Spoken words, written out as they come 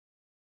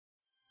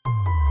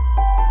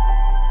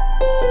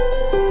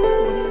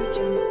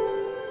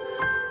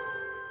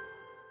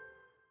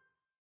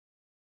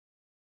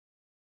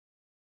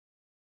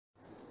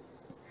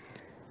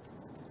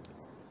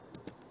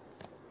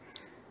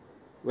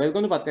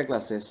Welcome to Patka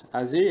Classes.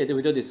 Azir etu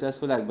video discuss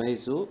kole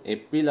agbahisu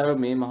April aru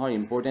May mahor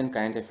important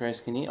current affairs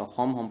kini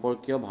Assam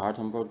সম্পর্কীয় Bharat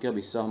সম্পৰ্কীয়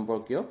বিশ্ব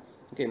সম্পৰ্কীয়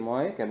okay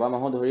মই কেবা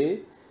মাহ ধৰি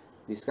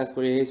discuss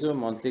কৰি আহিছো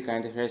monthly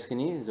current affairs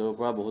kini জৰ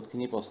পৰা বহুত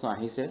খিনি প্ৰশ্ন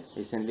আহিছে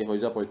recently হৈ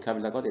যোৱা পৰীক্ষা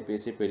বিলাকত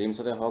APSC prelims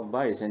তে হওক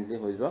বা recently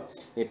হৈ যোৱা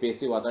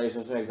APSC water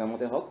resources exam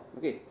তে হওক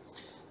okay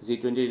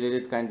G20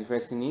 related current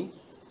affairs kini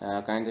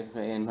current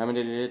environment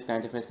related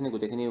current affairs kini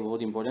গুটেখিনি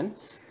বহুত important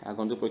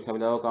আগন্তুক পৰীক্ষা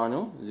বিলাকৰ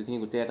কাৰণেও যিখিনি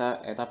গুটে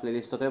এটা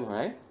প্লেলিষ্টতে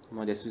ভৰাই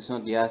মই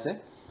ডেসক্ৰিপশনত দিয়া আছে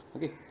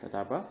ওকে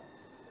তাৰ পৰা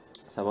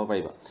চাব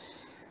পাৰিবা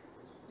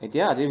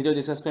এতিয়া আজি ভিডিও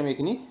ডিসকাস কৰিম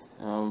এখিনি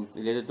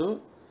ৰিলেটেড টু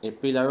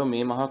এপ্ৰিল আৰু মে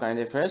মাহৰ কাৰেন্ট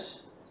এফেয়াৰ্স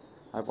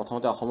আৰু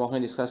প্ৰথমতে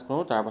অসমৰখিনি ডিসকাস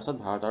কৰোঁ তাৰ পাছত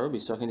ভাৰত আৰু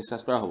বিশ্বখিনি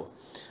ডিসকাস কৰা হ'ব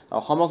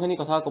অসমৰখিনি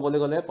কথা ক'বলৈ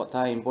গ'লে কথা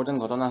ইম্পৰ্টেন্ট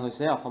ঘটনা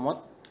হৈছে অসমত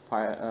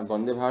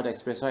বন্দে ভাৰত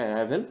এক্সপ্ৰেছৰ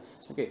এৰাইভেল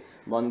ওকে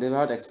বন্দে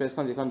ভাৰত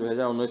এক্সপ্ৰেছখন যিখন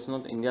 2019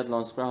 চনত ইণ্ডিয়াত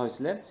লঞ্চ কৰা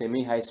হৈছিল সেমি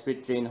হাই স্পীড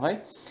ট্ৰেইন হয়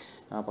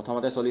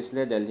প্ৰথমতে চলিছিল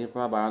দিল্লীৰ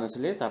পৰা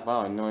বাৰাণসীলৈ তাৰ পৰা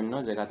অন্য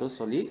জায়গাটো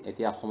চলি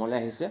এতিয়া অসমলৈ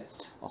আহিছে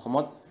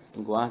অসমত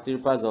গুৱাহাটীৰ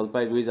পৰা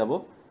জলপাইগুৰি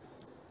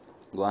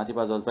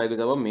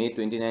যাব মে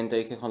 29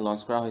 তাৰিখে এখন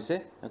লঞ্চ কৰা হৈছে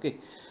ওকে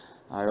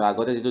আৰু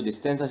আগতে যেটো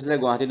ডিসটেন্স আছিল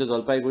গুৱাহাটী টু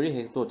জলপাইগুৰি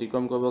হেতু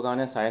অতিক্ৰম কৰিবৰ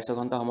কাৰণে 6.5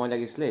 ঘণ্টা সময়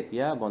লাগিছিল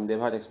এতিয়া বন্দে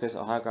ভাৰত এক্সপ্ৰেছ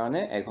অহাৰ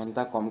কাৰণে 1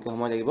 ঘণ্টা কমকৈ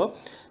সময় লাগিব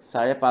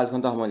 5.5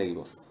 ঘণ্টা সময় লাগিব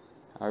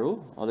আৰু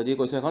অলৰেডি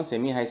কৈছো এখন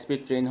সেমি হাই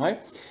স্পীড ট্ৰেইন হয়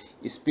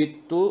speed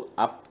two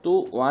up to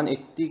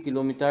 180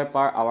 kilometre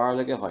per hour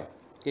লৈকে হয়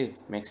Okay,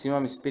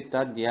 maximum speed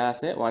তাত দিয়া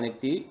আছে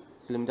 180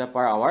 km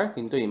per hour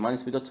কিন্তু ইমান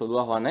স্পিডত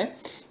চলোৱা হোৱা নাই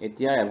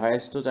এতিয়া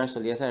এভাৰেজ টো তাৰ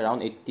চলি আছে around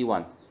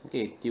 81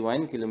 okay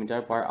 81 km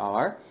per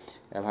hour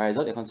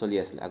এভাৰেজত এখন চলি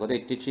আছিল আগতে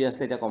 83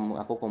 আছিল এতিয়া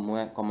আকৌ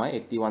কমাই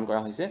 81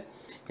 কৰা হৈছে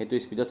হেতু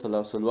স্পিডত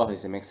চলোৱা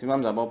হৈছে maximum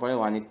যাব পাৰে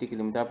 180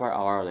 km per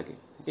hour লৈকে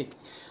okay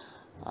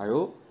আৰু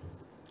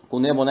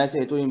কোনে বনাইছে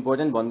এটো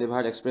important Vande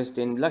Bharat express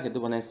train বিলাক এটো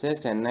বনাইছে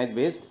চেন্নাইত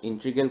based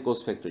integral Koch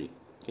factory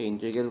okay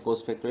integral Koch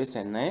factory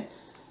Chennai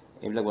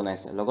এইবিলাক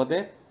বনাইছে লগতে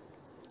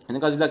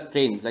এনেকা যিবিলাক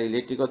ট্ৰেইন লাইক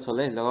ইলেক্ট্ৰিকত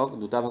চলে লগক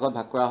দুটা ভাগত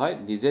ভাগ কৰা হয়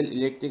ডিজেল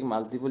ইলেক্ট্ৰিক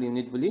মাল্টিপল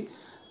ইউনিট বুলি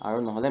আৰু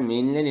নহলে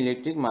মেইনলাইন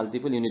ইলেক্ট্ৰিক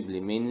মাল্টিপল ইউনিট বুলি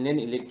মেইনলাইন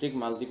ইলেক্ট্ৰিক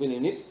মাল্টিপল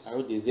ইউনিট আৰু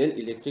diesel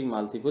electric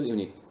multiple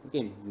unit okay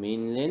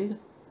mainline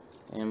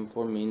M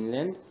for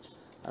mainland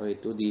আৰু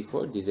এটো D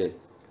for ডিজেল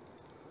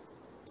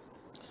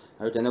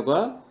আৰু তেনেকুৱা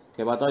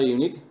কেবাটা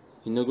ইউনিট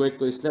ইনোগ্ৰেট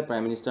কৰিছিল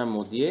প্ৰাইম মিনিষ্টাৰ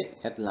মোদীয়ে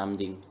at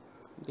Lumding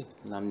Okay,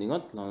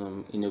 Lamdingot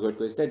inaugurate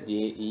কৰিছে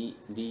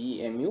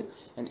DEMU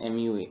and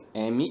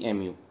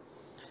MEMU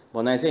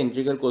বনাইছে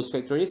integral Koch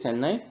factory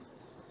Chennai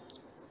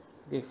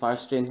okay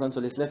first ট্ৰেইনখন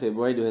চলিছিল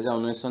ফেব্ৰুৱাৰী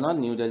 2019 চনত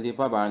নিউ দিল্লীৰ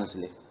পৰা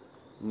বাৰাণসীলৈ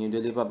নিউ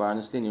দিল্লীৰ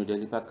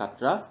পৰা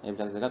কাটৰা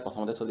এইবিলাক জায়গাত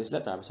প্ৰথমতে চলিছিল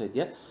তাৰ পিছত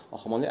এতিয়া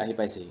অসমলৈ আহি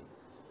পাইছে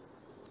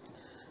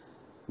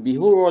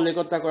বিহুৰ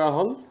অলিকতা কৰা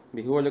হল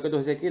বিহুৰ অলিকতা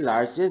হৈছে কি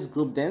largest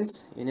group dance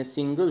in a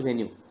single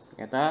venue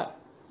এটা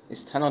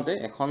স্থানতে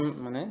এখন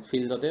মানে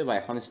ফিল্ডতে বা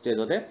এখন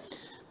ষ্টেজতে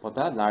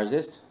পতা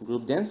লাৰ্জেষ্ট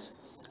গ্ৰুপ ডান্স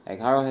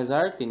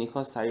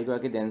 11304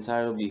 গৰাকী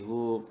ড্যান্সাৰ বিহু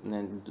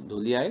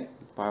ধুলিয়াই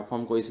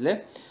পাৰফৰ্ম কৰিছিল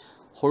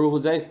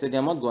সৰুহুজাই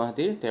ষ্টেডিয়ামত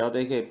গুৱাহাটীৰ 13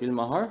 তাৰিখে এপ্ৰিল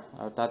মাহৰ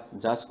আৰু তাত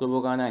জাজ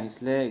কৰিবৰ কাৰণে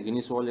আহিছিল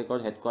গিনিছ ৱৰ্ল্ড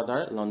ৰেকৰ্ড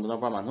হেডকোৱাৰ্টাৰ লণ্ডনৰ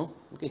পৰা মানুহ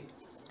ওকে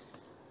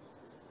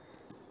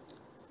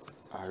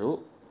আৰু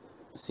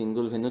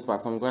সিঙ্গল ভেন্যুত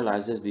পাৰফৰ্ম কৰা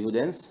লাৰ্জেষ্ট বিহু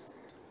ডান্স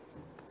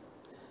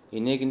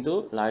ইনে কিন্তু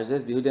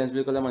লাৰ্জেষ্ট বিহু ডান্স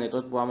বুলি ক'লে মানে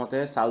এটত পোৱা মতে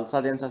সালসা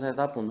ডান্স আছে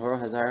এটা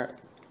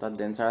 15000 তাত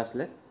ডান্সাৰ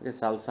আছিল এই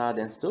সালসা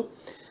ডান্সটো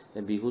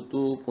বিহুটো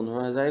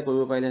 15000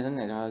 কৰিব পাৰিলে হেন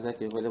 11000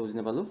 কৰিব পাৰিলে বুজি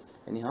নাপালো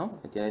এনিহাও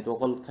এতিয়া এটো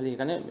অকল খালি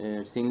এখানে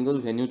সিঙ্গল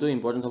ভেন্যুটো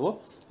ইম্পৰ্টেন্ট হ'ব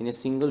ইনে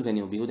single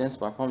venue Bihu dance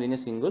perform ইনে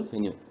সিঙ্গল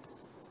ভেন্যু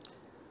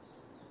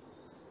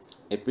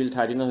এপ্ৰিল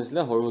 13 হৈছিল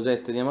হৰহুজা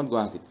ষ্টেডিয়ামত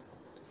গুৱাহাটীত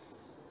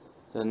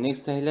তো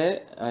নেক্সট আহিলে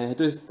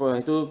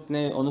হেতু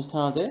নে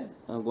অনুষ্ঠানতে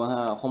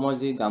অসমৰ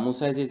যি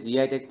গামুচাই যি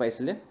জিআই টেগ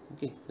পাইছিল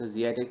ওকে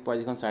জিআই টেগ পোৱা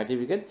যিখন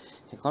সাৰ্টিফিকেট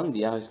হেখন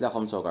দিয়া হৈছিল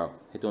অসম চৰকাৰক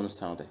হেতু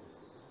অনুষ্ঠানতে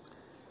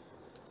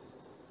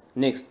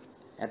নেক্সট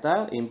এটা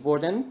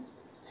ইম্পৰ্টেন্ট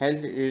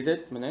হেলথ ৰিলেটেড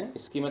মানে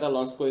স্কিম এটা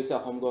লঞ্চ কৰিছে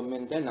অসম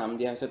গভৰ্ণমেণ্টে নাম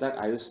দিয়া হৈছে তাক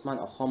আয়ুষ্মান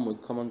অসম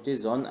মুখ্যমন্ত্ৰী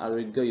জন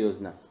আৰোগ্য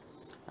যোজনা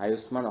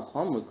আয়ুষ্মান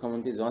অসম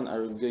মুখ্যমন্ত্ৰী জন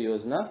আৰোগ্য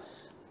যোজনা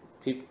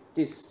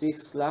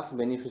 56 লাখ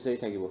বেনিফিচিয়াৰি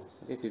থাকিব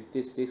ওকে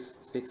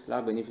 56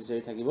 লাখ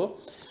বেনিফিচিয়াৰি থাকিব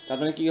তাত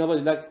মানে কি হ'ব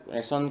যিবিলাক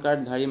ৰেশন কাৰ্ড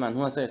ধাৰী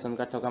মানুহ আছে ৰেশন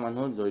কাৰ্ড থকা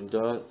মানুহ দৰিদ্ৰ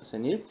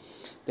শ্ৰেণীৰ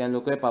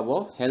তেওঁলোকে পাব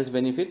health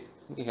benefit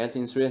okay health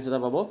insurance এটা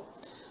পাব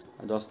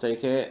 10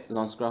 তাৰিখে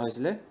লঞ্চ কৰা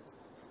হৈছিল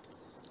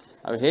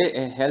আৰু হে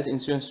হেলথ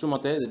ইন্সুৰেন্সটো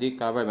মতে যদি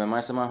কাৰোবাৰ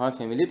বেমাৰ চেমাৰ হয়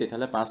ফ্যামিলি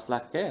তেতিয়ালে 5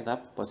 লাখকে এটা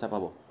পইচা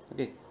পাব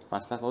ওকে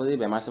 5 লাখ যদি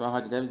বেমাৰ চেমাৰ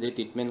হয় তেতিয়া যদি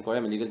ট্ৰিটমেন্ট কৰে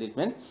মেডিকেল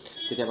ট্ৰিটমেন্ট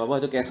তেতিয়া পাব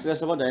হেতু ক্যাশলেস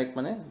হ'ব ডাইৰেক্ট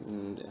মানে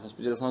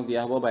হস্পিটেলখনক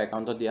দিয়া হ'ব বা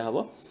একাউণ্টত দিয়া হ'ব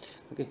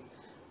ওকে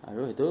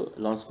আৰু হেতু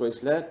লঞ্চ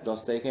কৰিছিল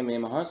 10 তাৰিখে মে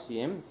মাহৰ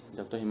সিএম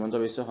ডক্টৰ হিমন্ত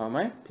বিশ্ব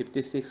শৰ্মাই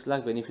 56 লাখ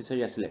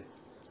বেনিফিচিয়াৰি আছিল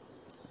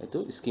এটো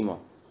স্কিমৰ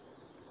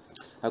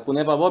আৰু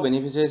কোনে পাব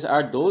beneficiaries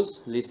R those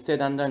listed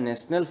under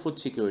national food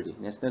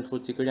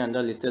security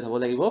under listed হ'ব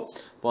লাগিব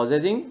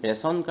পজেছিং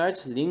ৰেশন কাৰ্ডছ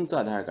লিংক টু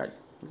আধাৰ কাৰ্ড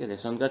ওকে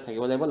ৰেশন কাৰ্ড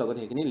থাকিব লাগিব লগত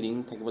হেখিনি লিংক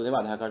থাকিব লাগিব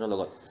আধাৰ কাৰ্ডৰ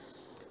লগত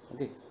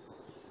ওকে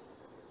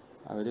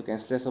আৰু এটো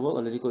ক্যাশলেস হ'ব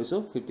অলৰেডি কৈছো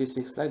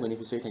 56 লাখ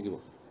বেনিফিচিয়াৰি থাকিব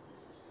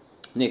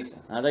Next,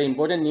 another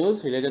important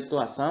news related to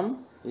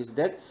Assam is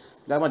that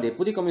আমাৰ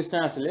ডেপুটি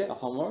কমিশনাৰ আছিলে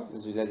অসমৰ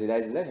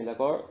জিলাই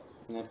সেইবিলাকৰ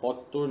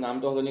পদটোৰ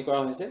নামটো সলনি কৰা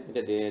হৈছে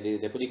এতিয়া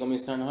ডেপুটি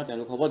কমিশনাৰ নহয়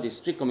তেওঁলোক হ'ব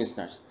ডিষ্ট্ৰিক্ট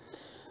কমিশনাৰ্ছ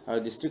আৰু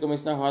ডিষ্ট্ৰিক্ট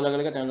কমিশনাৰ হোৱাৰ লগে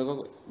লগে তেওঁলোকক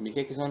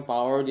বিশেষ কিছুমান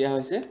পাৱাৰ দিয়া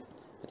হৈছে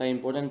এটা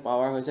ইম্পৰ্টেণ্ট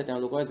পাৱাৰ হৈছে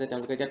তেওঁলোকৰ যে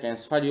তেওঁলোকে এতিয়া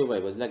ট্ৰেন্সফাৰ দিব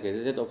পাৰিব যিবিলাক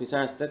গেজেটেড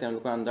অফিচাৰ আছে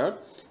তেওঁলোকৰ আণ্ডাৰত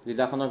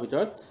জিলাখনৰ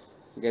ভিতৰত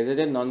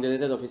গেজেটেড নন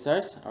গেজেটেড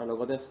অফিচাৰ্ছ আৰু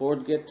লগতে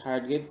 4th grade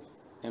 3rd grade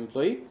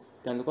employee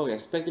তেওঁলোকক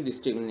ৰেসপেক্টিভ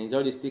ডিস্ট্ৰিক্ট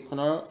নিজৰ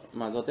ডিস্ট্ৰিক্টখনৰ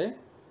মাজতে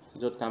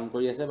য'ত কাম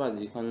কৰি আছে বা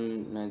যিখন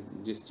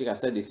ডিস্ট্ৰিক্ট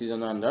আছে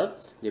ডিচিজনৰ আণ্ডাৰত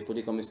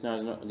ডেপুটি কমিশনাৰ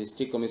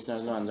ডিস্ট্ৰিক্ট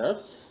কমিশনাৰৰ আণ্ডাৰত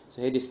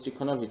সেই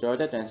ডিস্ট্ৰিক্টখনৰ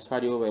ভিতৰতে ট্ৰেন্সফাৰ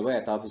দিব পাৰিব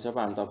এটা অফিচৰ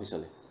পৰা আনটা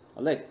অফিচলৈ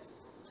অলৰাইট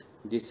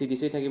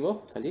ডিচি থাকিব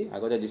খালি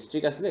আগতে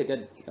ডিস্ট্ৰিক্ট আছিলে এতিয়া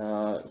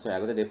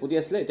আগতে ডেপুটি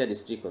আছিলে এতিয়া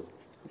ডিস্ট্ৰিক্ট হ'ল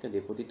এতিয়া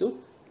ডেপুটিটো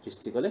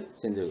ডিস্ট্ৰিক্টলৈ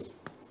চেঞ্জ হৈ গ'ল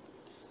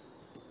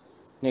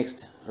নেক্সট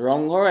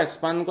ৰংঘৰ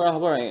এক্সপান্ড কৰা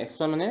হ'ব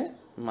এক্সপান্ড মানে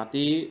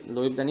মাটি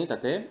লৈ পেলানি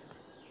তাতে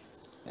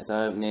এটা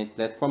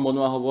প্লেটফৰ্ম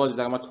বনোৱা হ'ব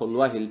যিবিলাক আমাৰ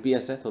থলুৱা শিল্পী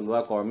আছে থলুৱা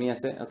কৰ্মী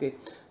আছে ওকে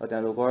আৰু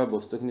তেওঁলোকৰ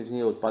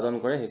বস্তুখিনি উৎপাদন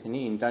কৰে সেইখিনি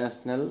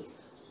ইণ্টাৰনেশ্যনেল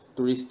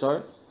টুৰিষ্টৰ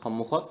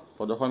সন্মুখত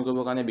প্ৰদৰ্শন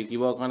কৰিবৰ কাৰণে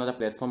বিকিবৰ কাৰণে এটা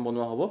প্লেটফৰ্ম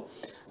বনোৱা হ'ব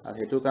আৰু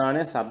হেতুৰ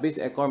কাৰণে 26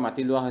 একৰ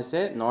মাটি লোৱা হৈছে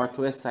নৰ্থ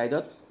ৱেষ্ট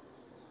সাইডত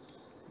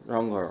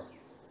ৰংঘৰ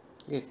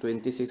ওকে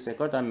 26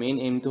 একৰ তাৰ মেইন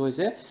এইমটো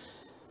হৈছে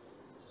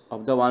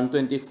of the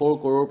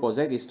 124 crore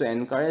project is to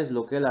encourage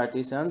local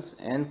artisans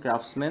and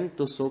craftsmen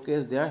to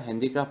showcase their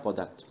handicraft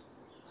product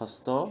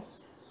হস্ত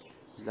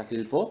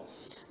শিল্প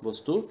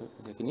বস্তু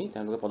সেইখিনি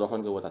তেওঁলোকে প্ৰদৰ্শন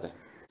কৰিব তাতে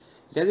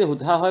এতিয়া যে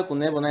উদ্ধা হয়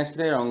কোনে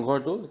বনাইছিলে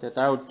ৰংঘৰটো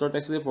তাৰ উত্তৰটো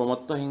একচুৱেলি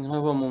প্ৰমত্ত সিংহ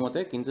হ'ব মোৰ মতে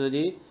কিন্তু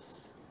যদি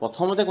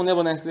প্ৰথমতে কোনে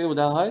বনাইছিলে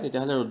উদ্ধা হয়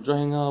তেতিয়াহ'লে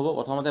ৰুদ্ৰসিংহ হ'ব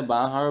প্ৰথমতে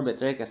বাঁহ আৰু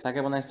বেতেৰে কেঁচাকে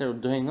বনাইছিলে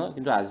ৰুদ্ৰসিংহ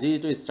কিন্তু আজি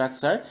এইটো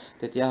ষ্ট্ৰাকচাৰ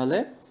তেতিয়াহ'লে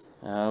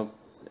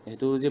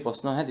হেতু যদি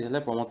প্ৰশ্ন আহে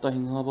তেতিয়াহ'লে প্ৰমত্ত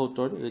সিংহ হ'ব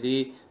উত্তৰটো যদি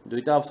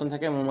দুইটা অপচন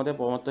থাকে মোৰ মতে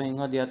প্ৰমত্ত সিংহ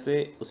দিয়াটোৱে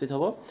উচিত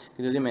হ'ব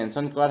কিন্তু যদি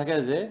মেনশ্যন কৰা থাকে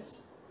যে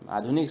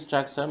আধুনিক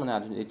ষ্ট্ৰাকচাৰ মানে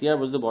এতিয়াৰ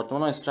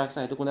বৰ্তমানৰ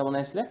ষ্ট্ৰাকচাৰ হেতু কোনে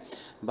বনাইছিলে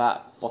বা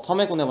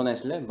প্ৰথমে কোনে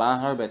বনাইছিলে বাঁহ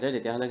আৰু বেতেৰে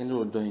তেতিয়াহ'লে কিন্তু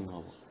ৰুদ্ৰসিংহ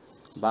হ'ব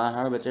বাঁহ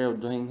আৰু বেতেৰে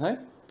ৰুদ্ৰসিংহই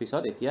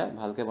পিছত এতিয়া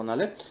ভালকে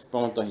বনালে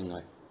প্ৰমত্ত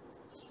সিংহই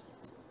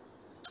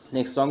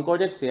নেক্সট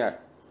শংকৰদেৱ চেয়াৰ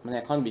মানে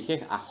এখন বিশেষ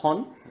আসন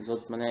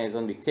য'ত মানে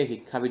এজন বিশেষ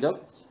শিক্ষাবিদক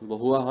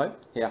বহোৱা হয়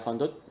সেই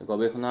আসনটোত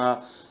গৱেষণা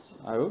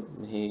আৰু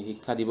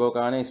শিক্ষা দিবৰ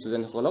কাৰণে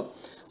ষ্টুডেণ্টসকলক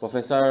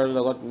প্ৰফেচাৰৰ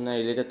লগত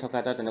ৰিলেটেড থকা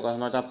এটা তেনেকুৱা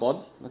ধৰণৰ এটা পদ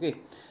ওকে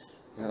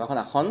এখন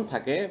আসন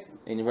থাকে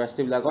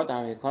ইউনিভাৰ্চিটিবিলাকত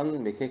আৰু সেইখন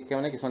বিশেষকৈ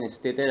মানে কিছুমান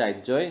ষ্টেটে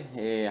ৰাজ্যই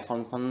সেই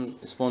আসনখন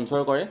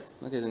স্পন্সৰ কৰে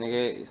ওকে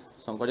যেনেকৈ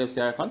শংকৰদেৱ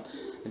চেয়াৰখন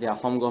এতিয়া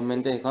অসম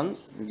গভৰ্ণমেণ্টে সেইখন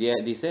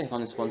দিছে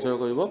সেইখন স্পন্সৰ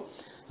কৰিব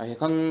আৰু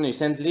সেইখন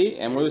ৰিচেণ্টলি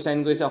MOU চাইন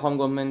কৰিছে অসম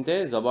গভৰ্ণমেণ্টে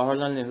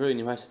জৱাহৰলাল নেহৰু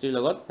ইউনিভাৰ্চিটিৰ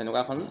লগত তেনেকুৱা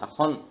এখন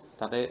আসন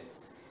তাতে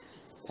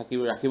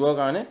ৰাখিবৰ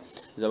কাৰণে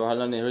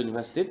জৱাহৰলাল নেহৰু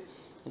ইউনিভাৰ্চিটিত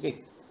ওকে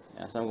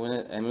আসাম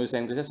গভৰ্ণমেণ্টে MOU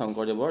চাইন কৰিছে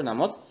শংকৰদেৱৰ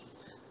নামত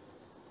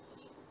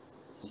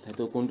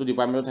সেইটো কোনটো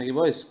ডিপাৰ্টমেণ্টত থাকিব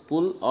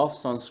school of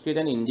Sanskrit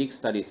and Indic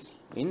studies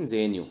in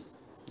JNU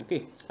okay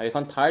আৰু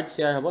এখন থাৰ্ড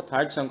চেয়াৰ হ'ব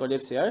থাৰ্ড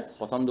শংকৰদেৱ চেয়াৰ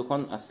প্ৰথম দুখন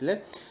আছিলে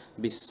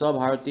বিশ্ব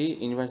ভাৰতী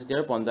ইউনিভাৰ্চিটি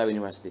আৰু Punjab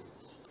university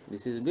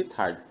this is B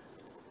third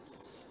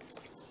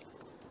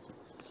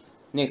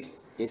next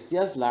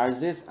এছিয়াজ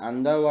largest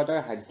under water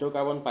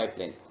hydrocarbon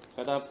pipeline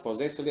এটা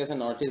প্ৰজেক্ট চলি আছে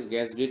north east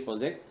gas grid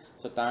project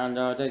চ' তাৰ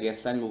আণ্ডাৰতে গেছ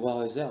লাইন বহোৱা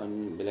হৈছে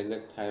বেলেগ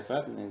বেলেগ ঠাইৰ পৰা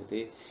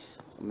গোটেই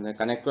মানে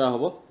কানেক্ট কৰা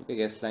হ'ব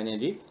গেছ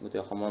লাইনেদি গোটেই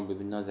অসমৰ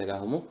বিভিন্ন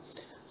জেগাসমূহ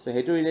চ'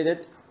 সেইটো ৰিলেটেড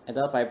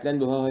এটা পাইপলাইন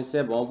বহোৱা হৈছে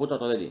ব্ৰহ্মপুত্ৰ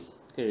তলেদি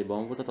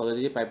ব্ৰহ্মপুত্ৰ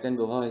তলেদি পাইপলাইন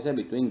বহোৱা হৈছে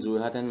between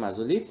Jorhat and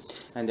Majuli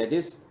and that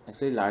is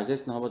actually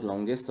largest নহ'ব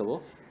লংগেষ্ট হ'ব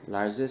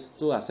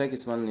লাৰ্জেষ্টটো আছে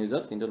কিছুমান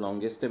নিউজত কিন্তু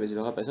লংগেষ্টটোৱে বেছি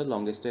ভাগ পাইছোঁ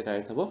লংগেষ্টটোৱে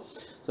কাৰেক্ট হ'ব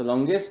চ'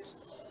 longest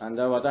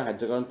under water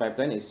hydrocarbon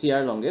pipeline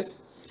এছিয়াৰ লংগেষ্ট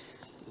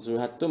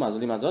যোৰহাট টু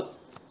মাজুলী মাজত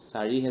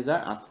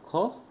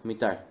 4800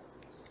 মিটাৰ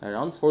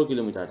এৰাউণ্ড 4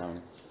 কিলোমিটাৰ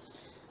তাৰমানে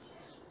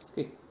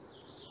ঠিক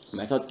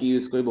মেথড কি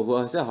ইউজ কৰি বহোৱা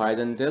হৈছে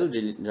হৰাইজেণ্টেল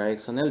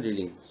ডাইৰেকশ্যনেল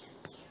ড্ৰিলিং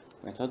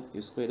মেথড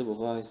ইউজ কৰি এইটো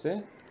বহোৱা হৈছে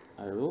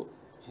আৰু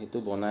সেইটো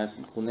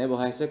কোনে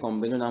বহাইছে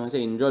কোম্পানীৰ নাম হৈছে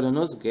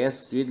ইন্দ্ৰধনুষ গেছ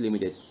গ্ৰিড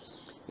লিমিটেড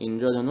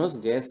ইন্দ্ৰধনুষ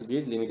গেছ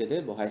গ্ৰিড লিমিটেডে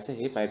বহাইছে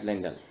সেই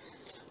পাইপলাইনডাল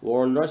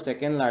ৱৰ্ল্ডৰ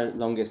ছেকেণ্ড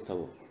লংগেষ্ট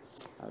হ'ব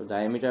আৰু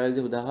ডায়ামিটাৰ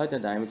যদি সোধা হয়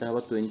তেতিয়া ডায়ামিটাৰ হ'ব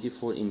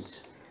 24 ইঞ্চ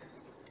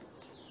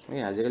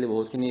আজিকালি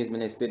বহুতখিনি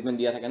মানে ষ্টেটমেণ্ট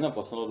দিয়া থাকে ন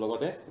প্ৰশ্নৰ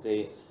লগতে যে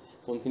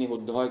কোনখিনি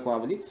শুদ্ধ হয় কোৱা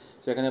বুলি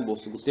চ' সেইকাৰণে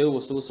গোটেই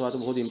বস্তুবোৰ চোৱাটো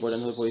বহুত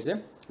ইম্পৰ্টেণ্ট হৈ পৰিছে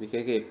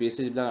বিশেষকৈ APSC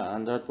যিবিলাক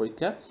আণ্ডাৰত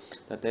পৰীক্ষা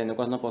তাতে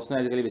এনেকুৱা ধৰণৰ প্ৰশ্ন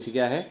আজিকালি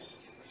বেছিকৈ আহে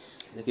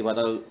যে কিবা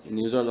এটা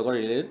নিউজৰ লগত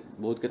ৰিলেটেড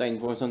বহুতকেইটা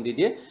ইনফৰ্মেশ্যন দি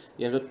দিয়ে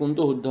ইয়াৰ ভিতৰত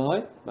কোনটো শুদ্ধ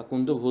হয় বা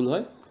কোনটো ভুল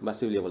হয়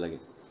বাছি উলিয়াব লাগে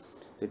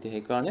তেতিয়া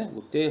সেইকাৰণে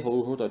গোটেই সৰু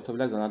সৰু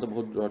তথ্যবিলাক জনাটো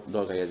বহুত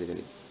দৰকাৰী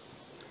আজিকালি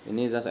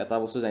এনেই জাষ্ট এটা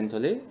বস্তু জানি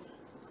থ'লেই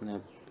মানে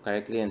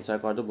কাৰেক্টলি এনচাৰ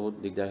কৰাটো বহুত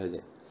দিগদাৰ হৈ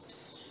যায়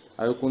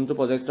আৰু কোনটো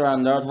প্ৰজেক্টৰ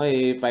আণ্ডাৰত হয়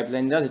এই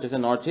পাইপলাইনডাল সেইটো হৈছে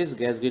north east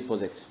gas grid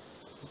project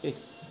okay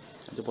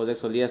এইটো প্ৰজেক্ট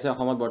চলি আছে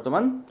অসমত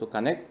বৰ্তমান to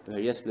connect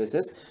various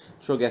places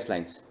through gas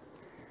lines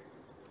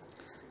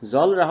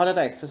জল ৰাহত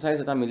এটা এক্সাৰচাইজ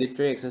এটা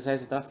মিলিটাৰী এক্সাৰচাইজ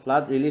এটা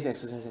ফ্লাড ৰিলিফ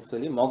এক্সাৰচাইজ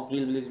একচুৱেলি মক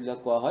ড্ৰিল বুলি যিবিলাক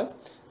কোৱা হয়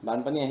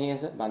বানপানী আহি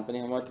আছে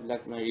বানপানীৰ সময়ত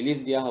এইবিলাক ৰিলিফ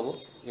দিয়া হ'ব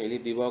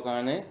ৰিলিফ দিবৰ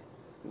কাৰণে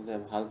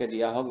ভালকৈ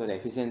দিয়া হওক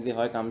এফিচিয়েণ্টলি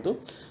হয় কামটো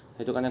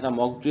হেতু কাৰণে এটা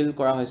মক ড্ৰিল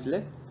কৰা হৈছিল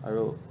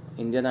আৰু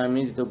ইণ্ডিয়ান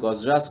আৰ্মি যেটো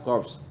গজৰাজ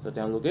কৰ্পছ তো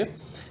তেওঁলোকে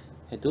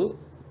হেতু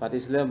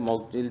পাতিছিলে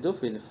মক ড্ৰিলটো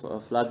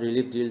ফ্লাড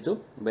ৰিলিফ ড্ৰিলটো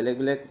বেলেগ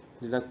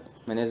যিবিলাক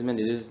মেনেজমেন্ট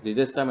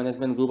ডিজাস্টাৰ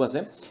মেনেজমেন্ট গ্ৰুপ আছে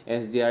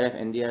SDRF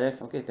NDRF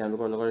ওকে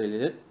তেওঁলোকৰ লগত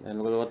ৰিলেটেড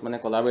তেওঁলোকৰ লগত মানে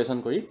কোলাবৰেচন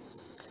কৰি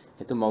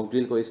হেতু মক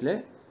ড্ৰিল কৰিছিলে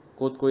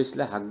কোড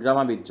কৰিছিলে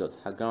হাগ্ৰামা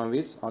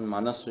বিচ অন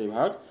মানস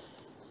ৰিভাৰত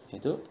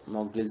হেতু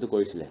মক ড্ৰিলটো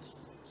কৰিছিলে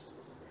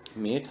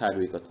মে 3rd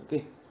উইকত ওকে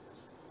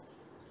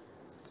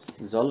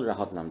জল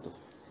ৰাহত নামটো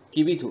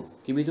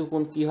কিবিথু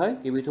কোন কি হয়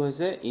কিবিথু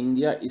হৈছে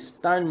ইণ্ডিয়াৰ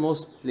ইষ্টাৰ্ণ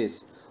মোষ্ট প্লেস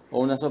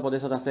অৰুণাচল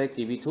প্ৰদেশত আছে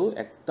কিবিথু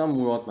একদম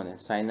মূৰত মানে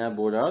চাইনা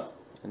বৰ্ডাৰত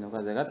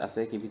এনেকুৱা জায়গাত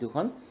আছে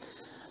কিবিথুখন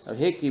আৰু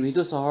সেই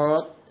কিবিথু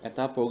চহৰত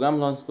এটা প্ৰগ্ৰাম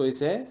লঞ্চ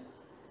কৰিছে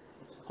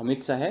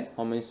অমিত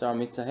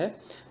শাহে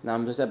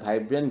নামটো হৈছে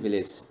ভাইব্ৰেন্ট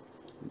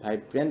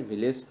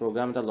ভিলেজ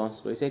প্ৰগ্ৰাম এটা লঞ্চ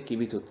কৰিছে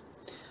কিবিথুত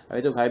আৰু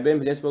এইটো ভাইব্ৰেন্ট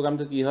ভিলেজ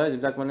প্ৰগ্ৰামটো কি হয়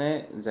যিবিলাক মানে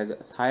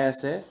ঠাই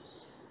আছে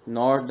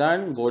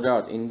নৰ্দাৰ্ণ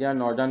বৰ্ডাৰত ইণ্ডিয়াৰ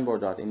নৰ্দাৰ্ণ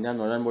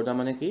বৰ্ডাৰ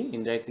মানে কি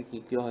ইনডাইৰেক্টলি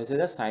কি হৈছে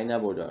যে চাইনা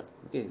বৰ্ডাৰ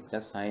ওকে এটা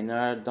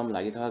চাইনাৰ একদম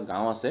লাগি থকা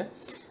গাঁও আছে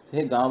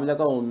সেই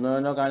গাঁওবিলাকৰ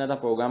উন্নয়নৰ কাৰণে এটা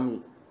প্ৰগ্ৰাম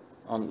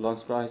লঞ্চ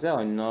কৰা হৈছে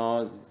অন্য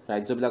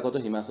ৰাজ্যবিলাকতো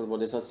হিমাচল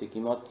প্ৰদেশত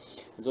ছিকিমত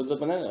য'ত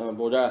মানে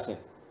বৰ্ডাৰ আছে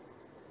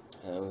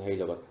হেৰি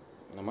লগত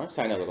আমাৰ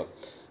চাইনাৰ লগত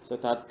সো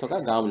তাত থকা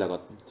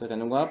গাঁওবিলাকত সো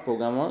তেনেকুৱা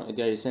প্ৰগ্ৰামৰ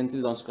এতিয়া ৰিসেন্টলি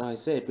লঞ্চ কৰা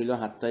হৈছে এপ্ৰিলৰ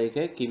 7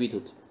 তাৰিখে কিবিথু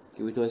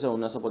হৈছে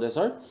অৰুণাচল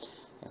প্ৰদেশৰ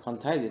এখন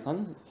ঠাই যিখন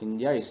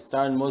ইণ্ডিয়াৰ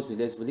ইষ্টাৰ্ণ মোষ্ট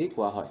ভিলেজ বুলি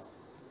কোৱা হয়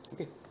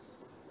ওকে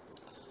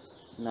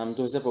নামটো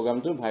হৈছে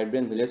প্ৰগ্ৰামটো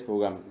ভাইব্ৰেন্ট ভিলেজ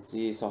প্ৰগ্ৰাম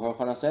যি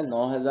চহৰখন আছে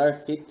 9000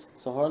 ফিট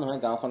চহৰ নহয়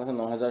গাঁওখন আছে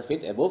 9000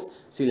 fit above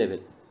sea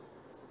level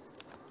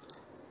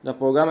The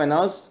program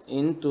announced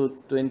in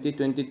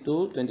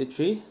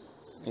 2022-23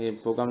 a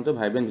program to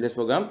vibrant village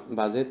program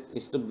budget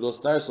is to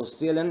bolster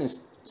social and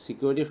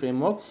security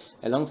framework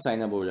along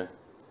China border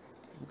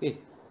okay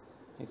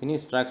এখিনি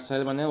স্ট্ৰাকচাৰ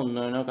মানে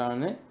উন্নয়নৰ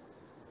কাৰণে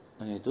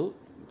হেতু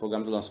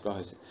প্ৰগ্ৰামটো লঞ্চ কৰা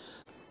হৈছে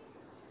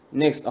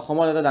নেক্সট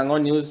অসমৰ এটা ডাঙৰ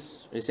নিউজ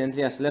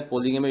ৰিসেন্টলি আসলে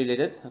পলিগেমি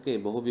ৰিলেটেড ওকে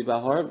বহু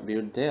বিবাহৰ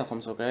বিৰুদ্ধে অসম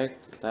চৰকাৰে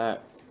এটা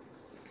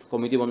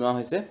কমিটি বনোৱা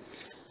হৈছে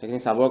এখিনি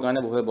চাবৰ কাৰণে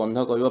বহুৱে বন্ধ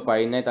কৰিব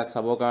পাৰি নাই তাক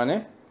চাবৰ কাৰণে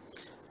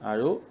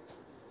আৰু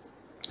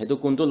হেতু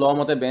কোনটো ল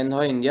মতে বেন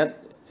হয় ইণ্ডিয়াত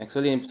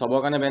একচুয়ালি সবৰ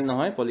কাৰণে বেন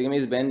নহয় polygamy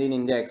is band in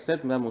India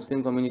except বা মুসলিম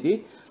কমিউনিটি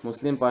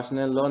মুসলিম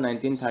পাৰ্সোনেল ল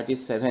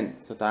 1937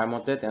 সো তাৰ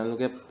মতে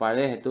তেওঁলোকে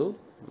পাৰে হেতু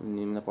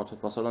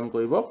প্ৰচলন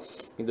কৰিব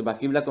কিন্তু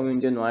বাকিবিলাক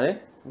কমিউনিটিয়ে নোৱাৰে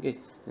okay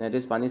that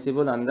is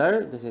punishable under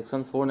the section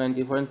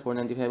 494 and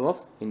 495 of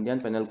Indian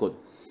Penal Code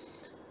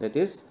that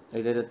is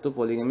related to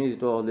polygamy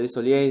যেটো অলৰেডি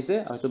চলি আহিছে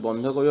আৰু তো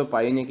বন্ধ কৰিব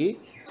পাৰি নেকি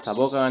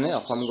চাবৰ কাৰণে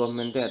অসম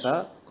গৱৰ্ণমেণ্টে এটা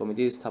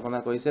কমিটি স্থাপনা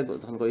কৰিছে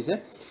গঠন কৰিছে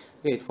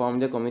it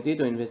formed a committee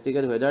to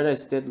investigate whether the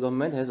state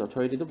government has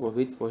authority to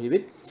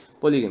prohibit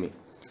polygamy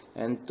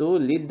and to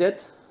lead that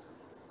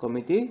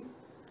committee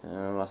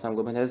Assam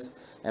government has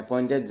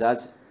appointed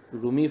Judge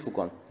Rumi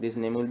Fukan this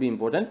name will be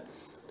important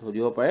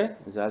ধৰিব পাৰে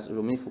জাজ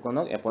ৰুমি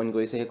ফুকনক appoint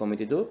কৰিছে এই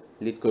কমিটিটো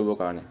lead কৰিবৰ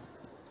কাৰণে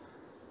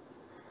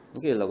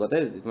okay লগতে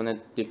মানে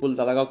ত্ৰিপুল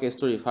তালাকৰ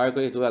কেছটো ৰিফাৰ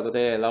কৰি এটো আগতে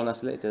এলাউ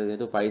নাছিলে এতিয়া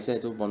যেটো পাইছে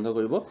এটো বন্ধ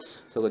কৰিব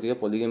সো গতিকে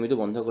পলিগেমিটো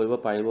বন্ধ কৰিব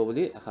পাৰিব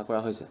বুলি আশা কৰা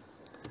হৈছে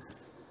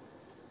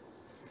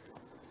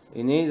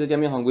ইনি যদি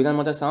আমি সংবিধান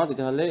মতে চাওঁ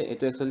তেতিয়াহলে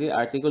এটো একচুয়ালি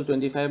আৰ্টিকল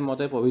 25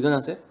 মতে প্ৰভিজন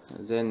আছে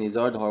যে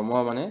নিজৰ ধৰ্ম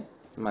মানে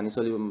মানি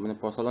চলিব মানে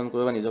প্ৰচলন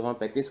কৰিব বা নিজৰ ধৰ্ম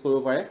প্ৰেক্টিস কৰিব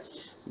পাৰে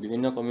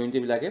বিভিন্ন কমিউনিটি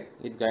বিলাকে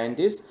it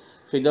গ্যাৰান্টিজ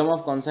freedom of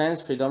conscience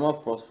freedom of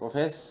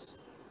profess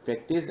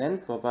practice and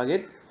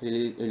propagate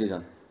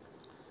religion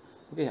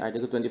okay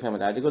article 25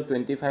 mate article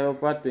 25 of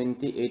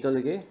 28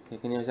 লকে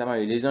এখিনি হৈছে আমাৰ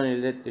religion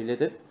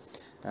related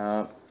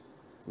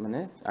মানে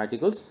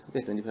articles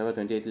okay 25 or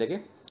 28 লকে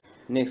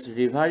next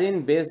riverine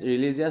based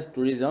religious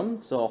tourism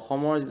so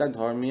অসমৰ যিবিলাক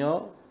ধৰ্মীয়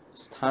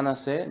স্থান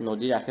আছে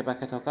নদীৰ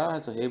আশেপাশে থকা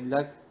so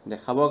সেইবিলাক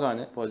দেখাবৰ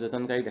কাৰণে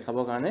পৰ্যটনকাৰী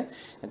দেখাবৰ কাৰণে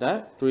এটা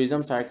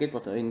tourism circuit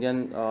Indian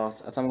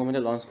Assam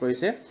গৱৰ্ণমেণ্টে launch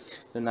কৰিছে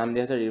নাম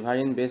দিয়া আছে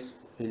ৰিভাৰিন বেস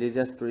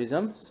ৰিলিজিয়াছ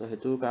টুৰিজম সো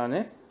হেতুৰ কাৰণে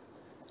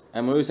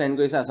MOU সাইন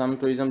কৰিছে Assam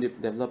tourism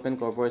development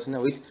corporation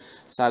with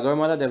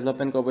Sagarmala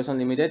development corporation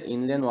limited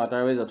inland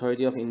ওয়াটাৰৱেজ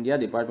authority of India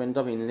department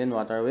of inland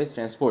ওয়াটাৰৱেজ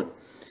transport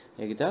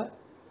এইটা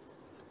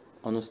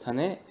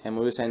অনুষ্ঠানে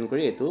MOU সাইন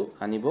কৰি এটো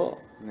আনিব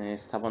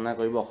স্থাপনা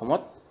কৰিব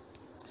অসমত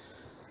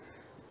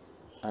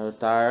আৰু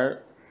তাৰ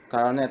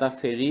কাৰণে এটা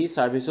ফেৰি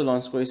সাৰ্ভিসও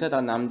লঞ্চ কৰিছে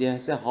তাৰ নাম দিয়া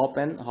হৈছে hop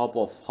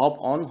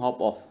on hop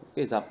of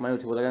okay জাপ মাৰি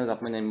উঠিব লাগে জাপ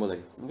মাৰি নামিব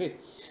লাগে okay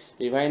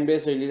riverine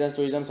based religious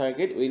tourism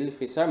circuit will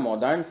feature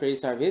modern ferry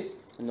service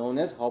known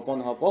as hop on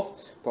hop off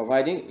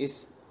providing is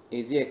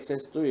easy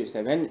access to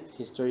 7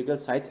 historical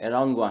sites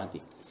around Guwahati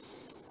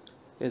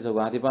এই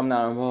Guwahati পৰা মানে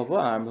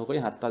আৰম্ভ কৰি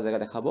 7টা জায়গা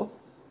দেখাব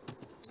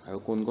আৰু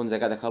কোন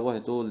জায়গা দেখাব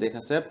হেতু উল্লেখ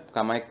আছে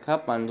কামাখ্যা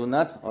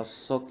পাণ্ডুনাথ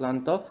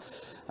অশ্বক্লান্ত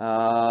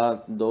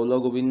দৌল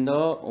গোবিন্দ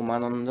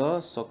উমানন্দ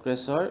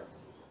চক্ৰেশ্বৰ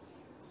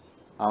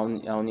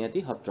আউনিয়াতি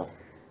সত্ৰ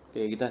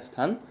এইগিটা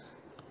স্থান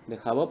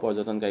দেখাব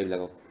পৰ্যটনকাৰী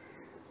বিলাকক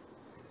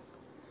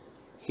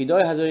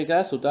হৃদয় হাজৰিকা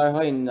শুটাৰ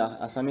হয়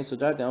আসামি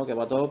শুটাৰ তেওঁ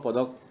কেবাটাও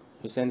পদক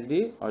ৰিসেন্টলি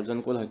অৰ্জন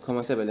কৰিবলৈ সক্ষম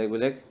হৈছে বেলেগ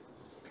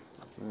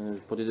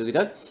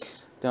প্ৰতিযোগিতাত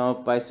তেওঁ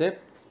পাইছে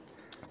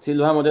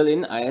Silver medal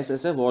in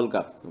ISSF World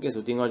Cup. Okay,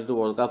 shooting or to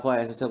World Cup or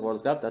ISSF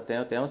World Cup, that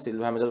they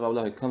silver medal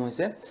পাবলৈ সক্ষম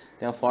হৈছে।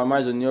 তেওঁ former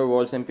junior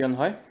world champion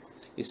হয়।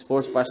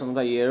 Sports person of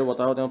the year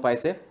বঁটাও তেওঁ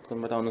পাইছে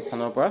কোনোবা এটা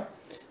অনুষ্ঠানৰ পৰা।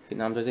 কি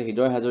নামটো হৈছে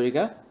হৃদয়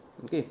হাজৰিকা।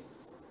 Okay,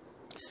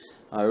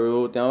 আৰু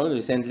তেওঁ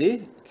ৰিসেন্টলি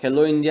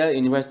খেলো ইণ্ডিয়া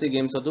ইউনিভাৰ্চিটি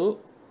গেমছতো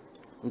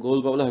গোল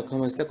পাবলৈ সক্ষম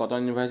হৈছিলে। কটন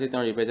ইউনিভাৰ্চিটি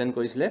তেওঁ ৰিপ্ৰেজেন্ট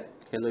কৰিছিলে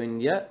খেলো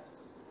ইণ্ডিয়া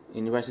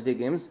ইউনিভাৰ্চিটি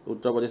গেমছ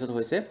উত্তৰ প্ৰদেশত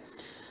হৈছে।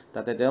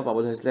 তাতে তেওঁ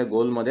পাবলৈ হৈছিলে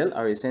গোল্ড মেডেল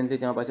আৰু ৰিসেন্টলি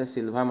তেওঁ পাইছে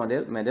silver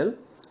medal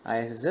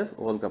ISSF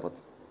World Cup.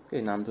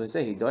 Okay, নামটো হৈছে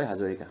হৃদয়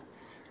হাজৰিকা।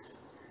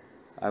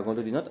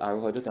 আগন্তুক দিনত আৰু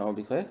হয়তো তেওঁৰ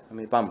বিষয়ে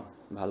আমি পাম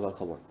ভাল ভাল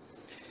খবৰ।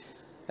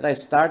 এটা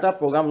ষ্টাৰ্টআপ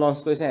প্ৰগ্ৰাম লঞ্চ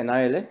কৰিছে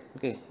NRL এ।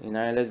 Okay,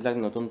 NRL যিবিলাক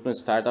নতুন নতুন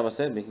ষ্টাৰ্টআপ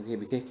আছে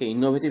বিশেষকৈ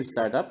ইনোভেটিভ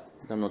ষ্টাৰ্টআপ,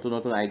 নতুন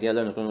নতুন আইডিয়া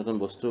লৈ নতুন নতুন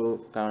বস্তুৰ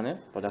কাৰণে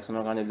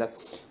প্ৰডাকশ্যনৰ কাৰণে এইবিলাক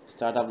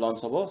ষ্টাৰ্টআপ লঞ্চ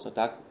হ'ব। চ'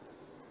 তাক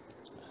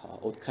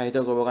উৎসাহিত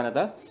কৰিবৰ কাৰণে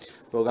এটা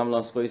প্ৰগ্ৰাম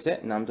লঞ্চ কৰিছে,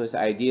 নামটো হৈছে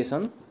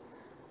আইডিয়েশ্যন।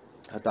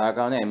 তাৰ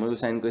কাৰণে MOU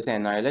সাইন কৰিছে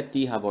NRL এ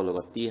টি হাবৰ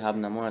লগত, টি হাব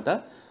নামৰ এটা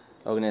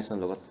অৰ্গেনাইজেশ্যনৰ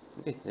লগত।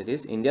 Okay, that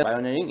is India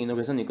Pioneering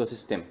Innovation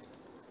Ecosystem,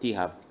 T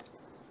hub.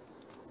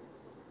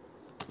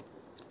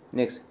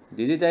 Next,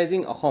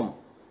 digitising Assam.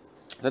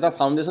 এটা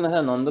ফাউণ্ডেশ্যন আছে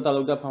নন্দ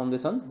তালুকদাৰ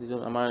ফাউণ্ডেশ্যন, যিজন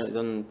আমাৰ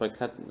এজন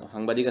প্ৰখ্যাত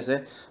সাংবাদিক আছে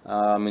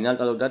মৃণাল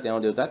তালুকদাৰ,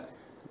 তেওঁৰ দেউতাক।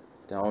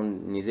 তেওঁ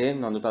নিজে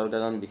নন্দ তালুকদাৰ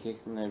এজন বিশেষ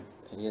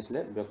হেৰি আছিলে,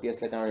 ব্যক্তি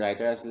আছিলে, তেওঁৰ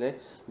ৰাইটাৰ আছিলে,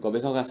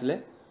 গৱেষক আছিলে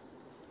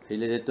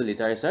ৰিলেটেড টু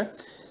লিটাৰেচাৰ।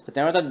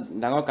 তেওঁৰ এটা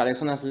ডাঙৰ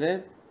কালেকশ্যন আছিলে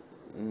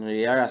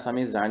rare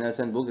Assamese Journals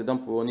and book, একদম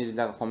পুৰণি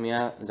যিবিলাক অসমীয়া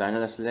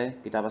জাৰ্নেল আছিলে,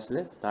 কিতাপ আছিলে,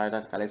 তাৰ এটা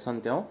কালেকশ্যন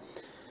তেওঁ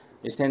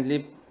ৰিচেণ্টলি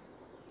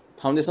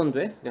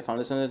ফাউণ্ডেশ্যনটোৱে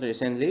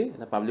ৰিচেণ্টলি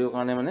এটা পাব্লিকৰ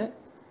কাৰণে মানে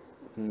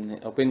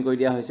অপেন কৰি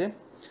দিয়া হৈছে।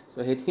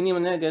 চ' সেইখিনি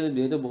মানে এতিয়া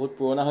যিহেতু বহুত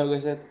পুৰণা হৈ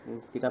গৈছে,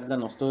 কিতাপবিলাক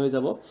নষ্ট হৈ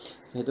যাব,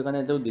 সেইটো কাৰণে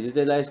এইটো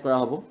ডিজিটেলাইজ কৰা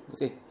হ'ব।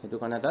 অ'কে, সেইটো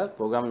কাৰণে এটা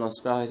প্ৰগ্ৰাম লঞ্চ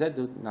কৰা হৈছে,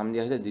 যিটো নাম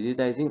দিয়া হৈছে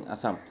ডিজিটাইজিং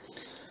আছাম।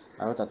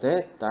 আৰু তাতে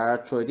তাৰ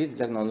থ্ৰুৱেদি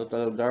যিবিলাক নন্দ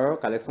তালুকদাৰৰ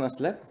কালেকশ্যন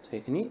আছিলে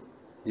সেইখিনি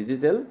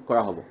ডিজিটেল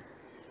কৰা হ'ব।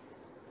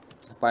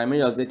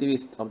 Primary objective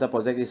of the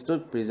project is to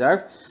preserve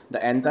the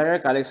entire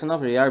collection of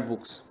rare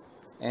books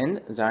and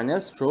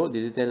journals through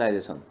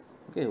digitalization.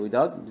 Okay,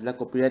 without the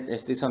copyright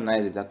restriction নাই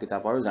যিবিলাক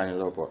কিতাপ আৰু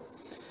জাৰ্নেলৰ ওপৰত।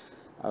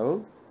 আৰু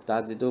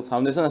তাত যিটো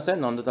ফাউণ্ডেশ্যন আছে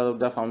নন্দ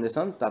তালুকদাৰ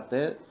ফাউণ্ডেশ্যন, তাতে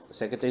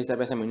ছেক্ৰেটাৰী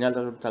হিচাপে আছে মৃণাল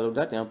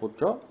তালুকদাৰ, তেওঁৰ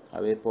পুত্ৰ।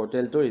 আৰু এই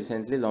পৰ্টেলটো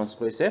ৰিচেণ্টলি লঞ্চ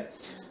কৰিছে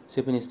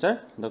chief minister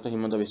doctor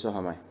Himanta Biswa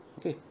শৰ্মাই।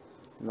 অ'কে,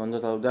 নন্দ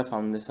তালুকদাৰ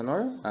ফাউণ্ডেশ্যনৰ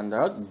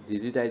আণ্ডাৰত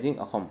ডিজিটাইজিং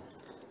অসম।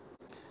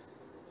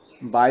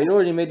 বায়ো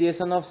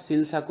ৰিমেডিয়েশ্যন অফ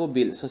শিলচাকু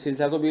বিল। চ'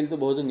 শিলচাকু বিলটো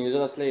বহুতো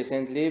নিউজত আছিলে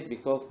ৰিচেণ্টলি,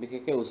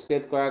 বিশেষকৈ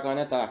উচ্ছেদ কৰাৰ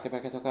কাৰণে তাৰ আশে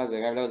পাশে থকা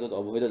জেগাবিলাক য'ত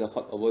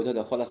অবৈধ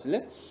দখল আছিলে,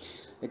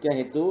 এতিয়া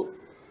সেইটো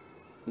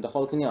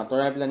দখলখিনি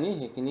আঁতৰাই পেলানি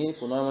সেইখিনি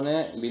পুনৰ মানে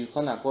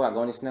বিলখন আকৌ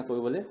আগৰ নিচিনা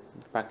কৰিবলৈ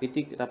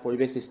প্ৰাকৃতিক এটা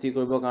পৰিৱেশ সৃষ্টি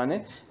কৰিবৰ কাৰণে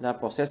এটা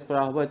প্ৰচেছ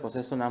কৰা হ'ব। এই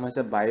প্ৰচেছটোৰ নাম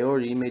হৈছে বায়ো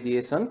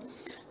ৰিমেডিয়েশ্যন।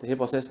 সেই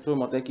প্ৰচেছটোৰ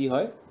মতে কি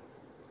হয়,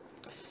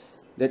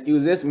 that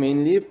uses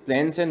mainly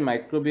plants and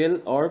microbial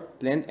or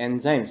plant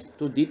enzymes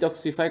to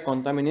detoxify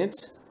contaminants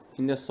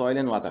in the soil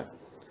and water.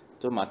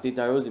 তো মাটিত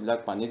আৰু যিবিলাক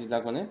পানী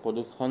যিবিলাক মানে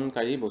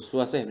প্ৰদূষণকাৰী বস্তু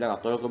আছে সেইবিলাক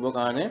আঁতৰ কৰিবৰ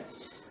কাৰণে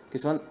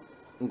কিছুমান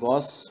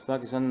গছ বা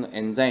কিছুমান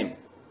এনজাইম,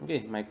 অ'কে,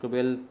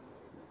 মাইক্ৰবিয়েল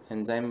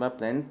এনজাইম বা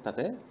প্লেণ্ট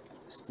তাতে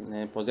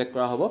প্ৰজেক্ট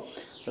কৰা হ'ব।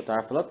 তো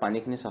তাৰ ফলত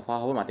পানীখিনি চাফা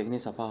হ'ব, মাটিখিনি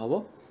চাফা হ'ব,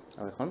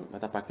 আৰু এখন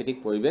এটা প্ৰাকৃতিক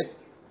পৰিৱেশ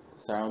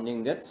সাৰাউণ্ডিং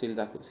date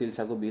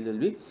শিলচাকু bill will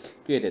be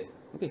created.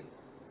 Okay,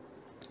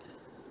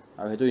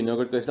 আৰু সেইটো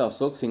ইনগ্ৰেট কৰিছিলে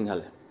অশোক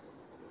সিংঘালে।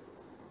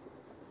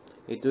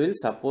 It will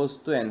supposed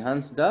to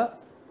enhance the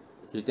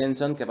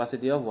retention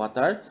capacity of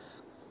water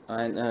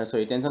and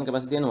retention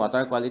capacity and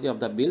water quality of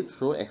the bill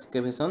through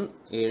excavation,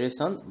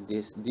 aeration,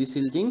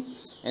 desilting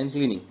and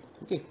cleaning.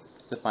 Okay,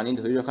 so পানী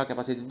ধৰি ৰখা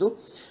কেপাচিটিটো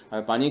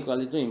আৰু পানী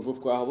কোৱালিটিটো improve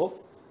কৰা হ'ব,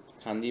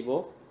 খান্দিব।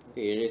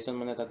 এৰেশ্যন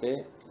মানে তাতে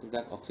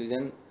যিবিলাক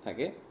অক্সিজেন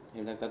থাকে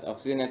সেইবিলাক তাত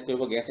অক্সিজেন এড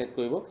কৰিব, গেছ এড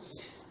কৰিব।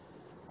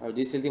 আৰু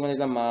ডিচিল্টিং মানে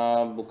এটা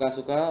বোকা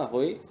চোকা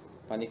হৈ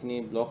পানীখিনি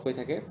ব্লক হৈ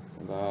থাকে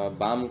বা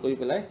বাম কৰি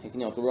পেলাই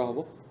সেইখিনি আঁতৰোৱা হ'ব।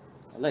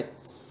 ৰাইট,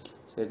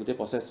 সেই গোটেই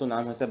প্ৰচেছটোৰ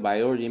নাম হৈছে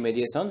বায়ো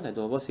ৰিমেডিয়েশ্যন। সেইটো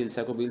হ'ব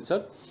শিলচাকু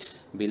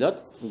বিলত।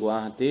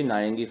 গুৱাহাটীৰ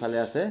নাৰেংগী ফালে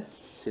আছে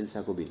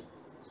শিলচাকু বিল,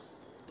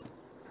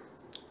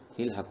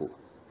 শিলহাকু।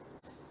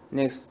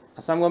 Next,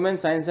 Assam government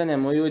signs an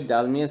MOU with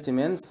Dalmia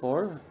Cement for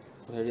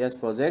various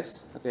projects.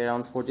 Okay,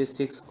 around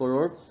 46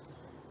 crore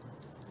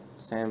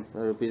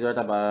rupees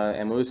এটা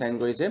MOU সাইন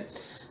কৰিছে,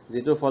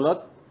 যিটোৰ ফলত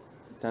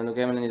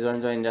তেওঁলোকে মানে নিজৰ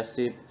নিজৰ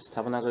ইণ্ডাষ্ট্ৰী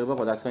স্থাপনা কৰিব,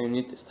 প্ৰডাকশ্যন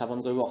ইউনিট স্থাপন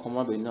কৰিব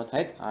অসমৰ বিভিন্ন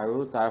ঠাইত, আৰু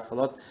তাৰ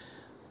ফলত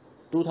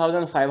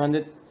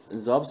 2500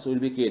 জবছ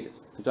উইল বি ক্ৰিয়েটেড।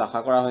 সেইটো আশা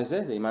কৰা হৈছে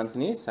যে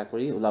ইমানখিনি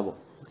চাকৰি ওলাব।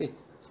 Okay,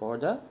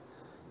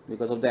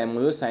 because of the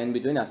MOU sign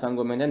between Assam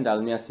government and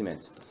Dalmiya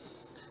cement.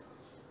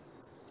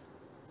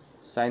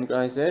 Sign কৰা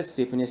হৈছে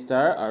চিফ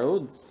মিনিষ্টাৰ আৰু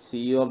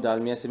CEO of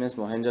Dalmiya cements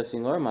Mahendra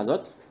সিঙৰ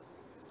মাজত।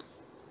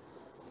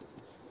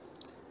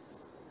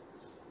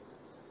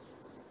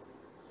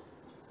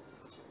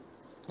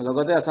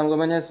 লগতে Assam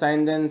government has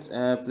signed and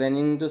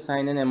planning to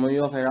sign an MOU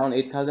of around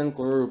 8,000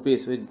 crore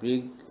rupees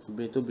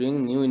to bring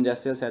new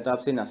industrial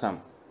setups in Assam.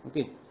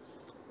 Okay.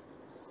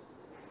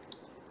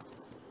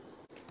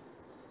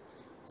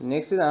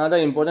 Next is another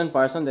important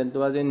person that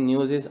was in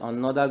news is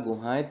Annoda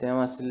Guhai. তেওঁ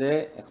আছিলে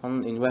এখন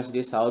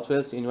university south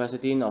Wales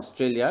university in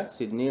Australia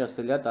Sydney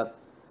Australia তাত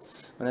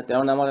মানে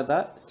তেওঁৰ নামত এটা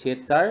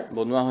theatre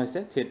বনোৱা হৈছে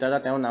থিয়েটাৰ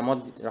তেওঁৰ নামত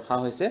ৰখা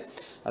হৈছে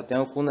আৰু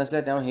তেওঁ কোন আছিলে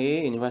তেওঁ সেই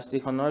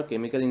ইউনিভাৰ্চিটিখনৰ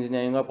কেমিকেল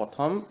ইঞ্জিনিয়াৰিঙৰ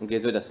প্ৰথম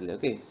গ্ৰেজুৱেট আছিলে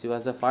okay she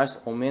was the first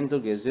woman to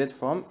graduate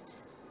from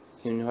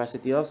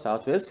University of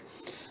South Wales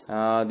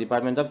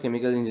department of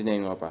chemical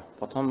ইঞ্জিনিয়াৰিঙৰ পৰা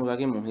প্ৰথম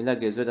গৰাকী মহিলা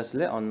গ্ৰেজুৱেট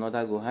আছিলে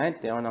অন্নদা গোহাঁই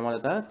তেওঁৰ নামত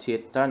এটা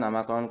থিয়েটাৰ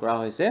নামাকৰণ কৰা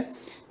হৈছে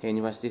সেই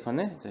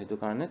ইউনিভাৰ্চিটিখনে সেইটো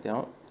কাৰণে তেওঁ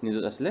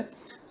নিযুত আছিলে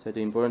সো এটো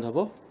ইম্পৰ্টেন্ট হ'ব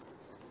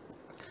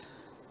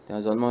তেওঁ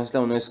জন্ম হৈছিল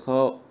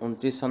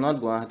 1929 চনত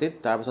গুৱাহাটীত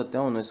তাৰ পিছত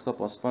তেওঁ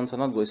 1955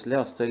 চনত গৈছিল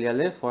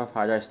অষ্ট্ৰেলিয়ালৈ ফৰ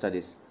ফাৰ্দাৰ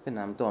ষ্টাডিজ এই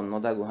নামটো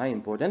Annada Gohain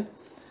important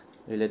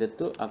related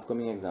to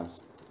upcoming exams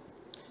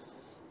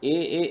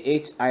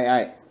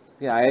AAHII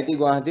IIT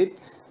গুৱাহাটীত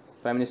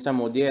প্ৰাইম মিনিষ্টাৰ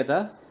মোদীয়ে এটা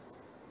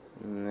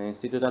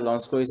institute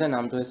launch korise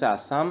namto hoise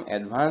Assam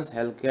Advanced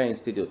Healthcare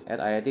Institute at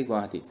IIT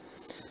Guwahati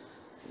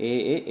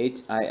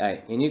AAHII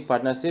unique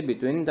partnership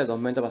between the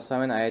government of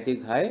Assam and IIT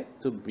Ghai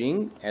to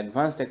bring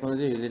advanced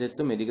technology related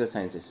to medical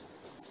sciences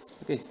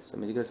okay so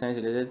medical science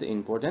related to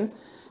important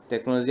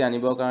technology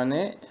anibor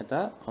karone eta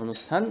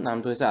anusthan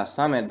namto hoise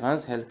Assam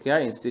Advanced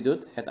Healthcare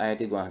Institute at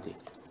IIT Guwahati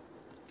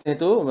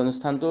এটো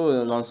অনুষ্ঠানটো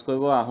launch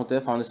কৰিব আহতে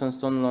foundation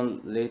stone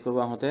লে কৰিব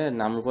আহতে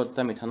নামৰূপত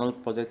এটা methanol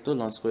প্ৰজেক্টটো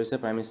launch কৰিছে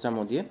prime minister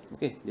মোদীয়ে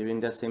okay during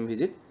দা same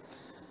visit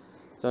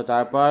তো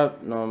তাৰ পৰা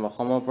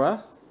অসমৰ পৰা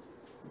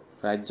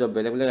ৰাজ্য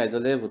বেলেগ বেলেগ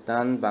ৰাজ্যলৈ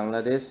ভূটান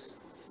বাংলাদেশ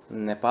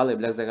নেপাল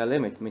এইবিলাক জায়গালৈ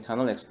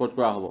মিথানল এক্সপোৰ্ট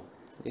কৰা হ'ব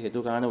হেতু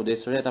কাৰণে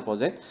উদ্দেশ্যৰে এটা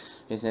প্ৰজেক্ট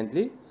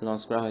ৰিসেন্টলি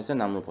লঞ্চ কৰা হৈছে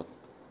নামৰূপত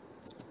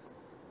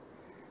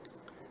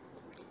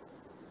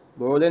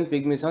বড়োলেণ্ড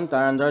পিগ মিছন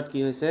তাৰ আন্ডাৰত কি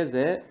হৈছে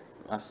যে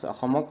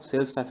অসমক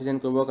সেলফ সাফিসিয়েন্ট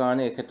কৰিবৰ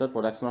কাৰণে এই ক্ষেত্ৰত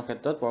প্ৰডাকচনৰ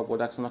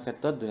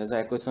ক্ষেত্ৰত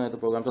 2021 চনত এটা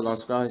প্ৰগ্ৰামটো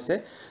লঞ্চ কৰা হৈছে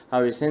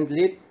আৰু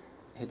ৰিসেন্টলি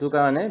হেতু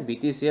কাৰণে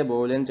BTCA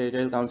বড়োলেণ্ড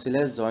টেৰিটৰিয়েল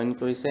কাউন্সিলে জয়েন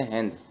কৰিছে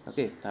হেণ্ড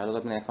ওকে তাৰ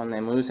লগত এখন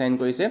MOU সাইন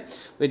কৰিছে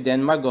উইথ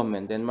ডেনমাৰ্ক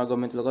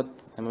গভৰ্ণমেণ্ট লগত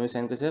MOU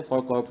সাইন কৰিছে for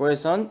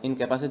corporation in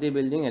capacity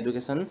building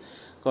educational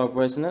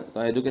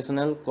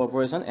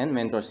corporation and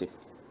মেন্টৰশিপ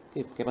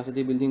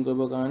capacity building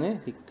কৰিবৰ কাৰণে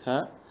শিক্ষা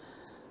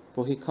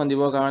প্ৰশিক্ষণ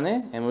দিবৰ কাৰণে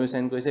MOU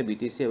সাইন কৰিছে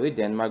BTCA with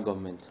Denmark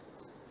government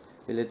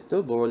related to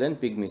Boroland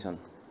pig mission.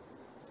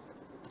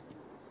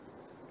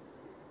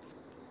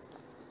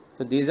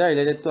 So these are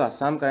related to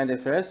Assam current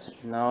affairs.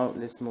 Now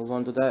let's move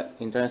on to the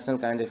international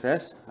current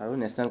affairs or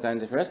national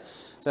current affairs.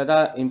 So the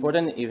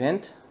important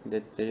event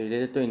that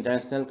related to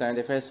international current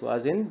affairs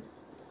was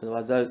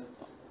the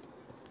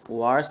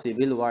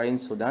civil war in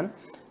Sudan.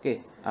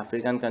 Okay,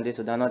 African country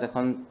Sudan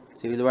ekhon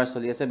civil war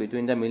choli ase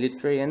between the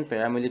military and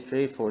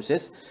paramilitary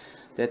forces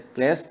that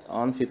clashed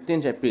on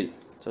 15th April.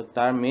 So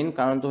tar main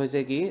karon to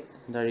hoise ki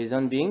the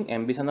reason being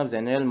ambition of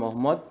General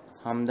Mohammad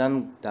Hamdan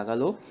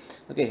Dagalo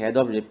okay head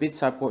of rapid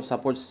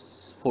support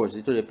force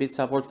itu rapid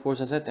support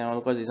force ase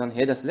তেওঁলোকৰ যিজন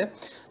head আছিল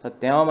তো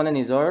তেওঁ মানে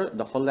নিজৰ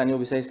দখল আনিব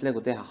বিচাৰিছিল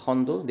গোটে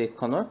হাখনটো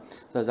দেশখনৰ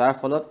তো যাৰ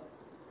ফলত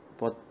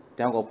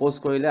তেওঁক অপোজ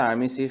কৰিলে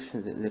army chief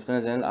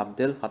lieutenant general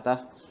Abdel Fatah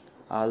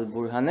আল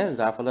বুৰহানে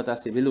যাৰ ফলত এটা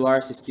সিভিল ওয়াৰ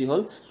সৃষ্টি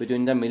হল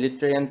between da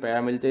military and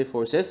প্যাৰামিলিটাৰী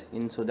ফৰ্সেছ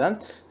in Sudan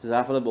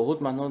যাৰ ফলত বহুত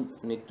মানুহ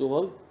মৃত্যু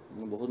হল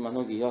বহুত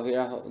মানুহ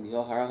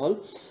গৃহহাৰা হল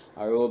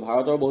আৰু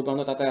ভাৰতৰ বহুত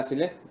মানুহ তাতে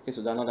আছিল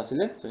সুদানত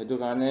আছিল সো হেতু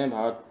কাৰণে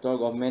ভাৰতৰ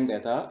গভৰ্ণমেণ্ট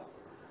এটা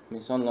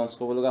মিছন লঞ্চ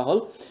কৰিব লগা হল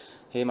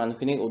সেই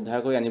মানুহখিনিক উদ্ধাৰ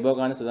কৰি আনিবৰ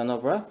কাৰণে সুদানৰ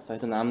পৰা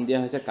সেইটো নাম দিয়া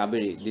হৈছে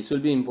Kaveri this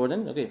will be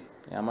important okay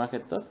আমাৰ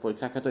ক্ষেত্ৰত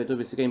পৰীক্ষাৰ ক্ষেত্ৰত এটো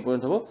বেছিকৈ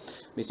ইম্পৰ্টেন্ট হ'ব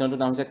মিছনটোৰ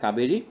নাম হৈছে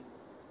কাবেৰী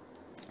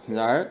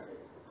যাৰ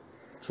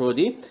থ্ৰু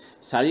দি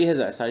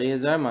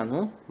 4000 মানুহ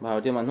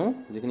ভাৰতীয় মানুহ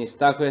যিখিনি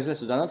ষ্টাক হৈ আছে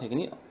সুদানত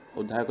সেইখিনি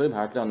উদ্ধাৰ কৰি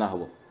ভাৰতলৈ অনা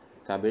হ'ব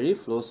Kaveri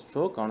flows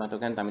through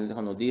Karnataka and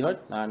Tamil Nadu নদী হয়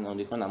তাৰ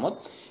নদীখনৰ নামত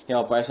এই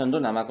অপাৰেচনটো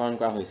নামাকৰণ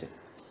কৰা হৈছে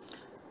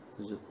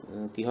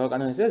কিহৰ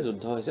কাৰণে হৈছে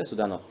যুদ্ধ হৈছে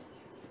সুদানত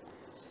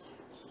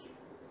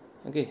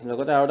ওকে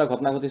লগতে আৰু এটা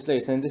ঘটনা ঘটিছিল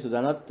ৰিসেন্টলি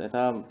সুদানত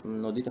এটা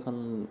নদীত এখন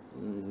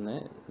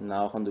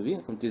নাওখন ডুবি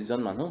 29 জন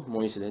মানুহ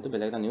মৰিছিল সেইটো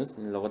বেলেগ এটা নিউজ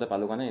লগতে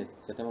পালো কাৰণে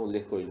এটা মই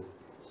উল্লেখ কৰিলো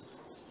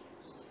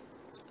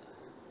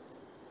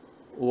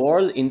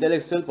World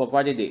Intellectual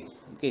Property Day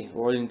okay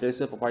World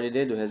Intellectual Property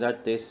Day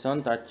 2023 চন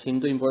তাৰ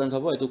থিমটো ইম্পৰ্টেন্ট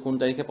হ'ব এটো কোন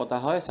তাৰিখে পতা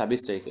হয়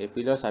 26 তাৰিখে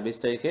এপ্ৰিলৰ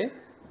 26 তাৰিখে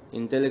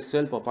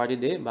Intellectual Property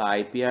Day বা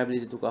IPR বুলি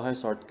যেটো কোৱা হয়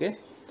শৰ্টকে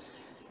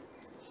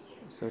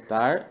সো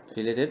তাৰ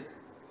ৰিলেটেড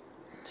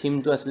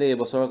থিমটো আসলে এই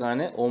বছৰৰ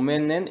কাৰণে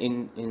Women and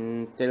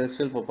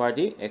Intellectual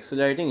Property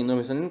Accelerating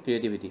Innovation and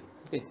Creativity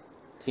okay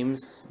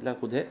themes লা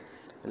খুদে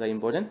লা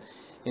important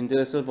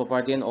Intellectual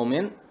Property and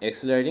Women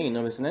Accelerating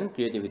Innovation and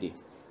Creativity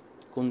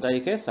কোন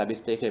তাৰিখে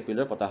 26 তাৰিখে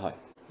এপ্ৰিলৰ পতা হয়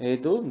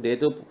এইটো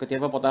ডেটো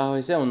কেতিয়াবা পতা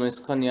হৈছে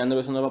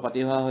 1999 চনৰ পৰা পাতি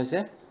হোৱা হৈছে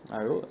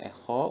আৰু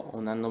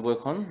 189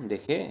 খন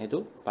দেখে এটো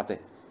পাতে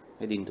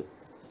এই দিনটো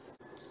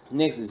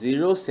নেক্সট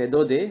জিৰো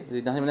শ্যাডো ডে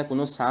যেটা মানে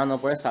কোনো সা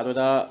নপৰে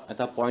সাতটা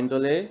এটা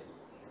পইণ্টলে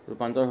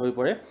ৰূপান্তৰ হৈ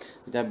পৰে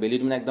এটা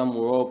বেলিটো মানে একদম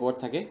মূৰৰ ওপৰত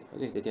থাকে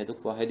ওকে তেতিয়া এটো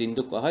কোৱা হয়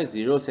দিনটো কোৱা হয়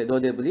জিৰো শ্যাডো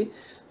ডে বুলি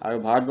আৰু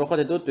ভাৰতবৰ্ষত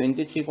এটো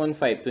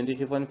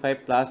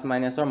 23.5 প্লাস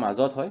মাইনাসৰ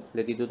মাজত হয়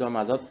লেটিটিউডৰ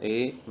মাজত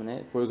এই মানে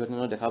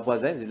পৰিঘটনা দেখা পোৱা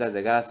যায় যেটা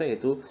জায়গা আছে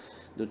এটো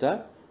দুটা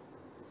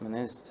মানে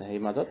সেই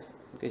মাজত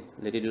ওকে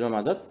লেটিটিউডৰ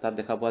মাজত তাত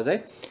দেখা পোৱা যায়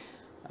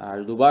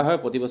আৰু দুবাৰ হয়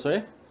প্ৰতি বছৰে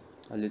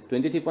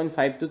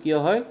 23.5 টো কিয়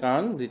হয়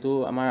কাৰণ যেটো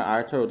আমাৰ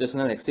আৰ্থৰ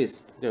rotational axis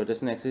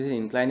is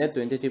inclined at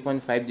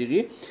 23.5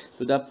 degree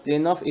to the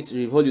plane of its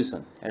revolution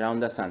around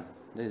the sun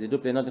যেটো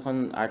প্লেনত এখন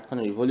আৰ্থখন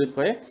ৰিভলিউট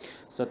কৰে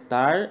সো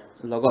তাৰ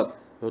লগত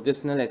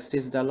rotational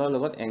axis ডালৰ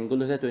লগত এংগল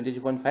হৈছে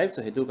 23.5 সো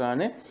হেতু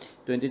কাৰণে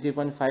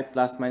 23.5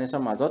 প্লাস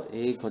মাইনাসৰ মাজত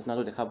এই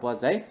ঘটনাটো দেখা পোৱা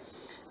যায়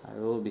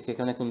আৰু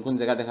বিশেষকৈ কোন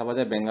জায়গা দেখা পোৱা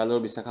যায় বেংগালুৰু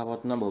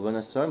বিশাখাপট্টনম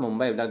ভুৱনেশ্বৰ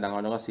মুম্বাই এইবিলাক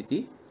ডাঙৰ চিটি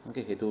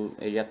ওকে হেতু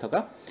এৰিয়াত থকা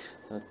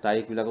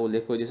তাৰিখ বিলাক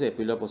উল্লেখ কৰি দিছো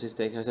এপ্ৰিলৰ 25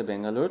 তাৰিখ হৈছে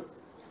বেংগালুৰু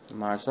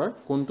মাৰ্চৰ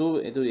কোনটো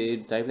এটো এই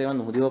তাৰিখ বিলাক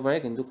নুসুধিব পাৰে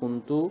কিন্তু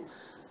কোনটো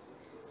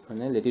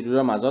মানে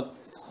লেটিটিউডৰ মাজত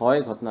হয়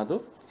ঘটনাটো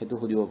হেতু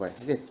সুধিব পাৰে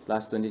ওকে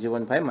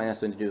 +23.5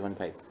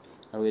 -23.5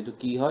 আৰু এটো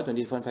কি হয়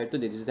 23.5 টো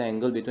that is the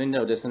angle between the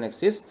rotational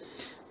axis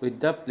with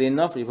the plane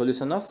of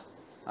revolution of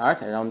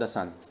earth around the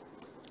sun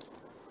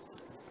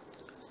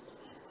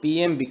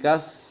PM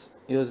বিকাশ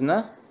योजना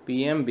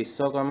PM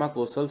বিশ্বকৰ্মা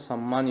কৌশল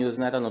সম্মান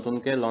योजना এটা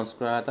নতুনকৈ লঞ্চ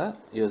কৰা এটা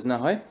योजना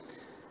হয়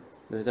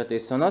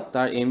 2023 চনত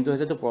তাৰ এম টো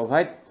হৈছে to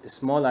provide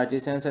small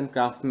artisans and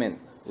craftsmen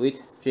with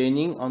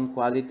training on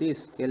quality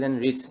scale and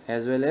reach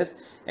as well as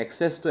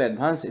access to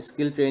advanced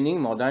skill training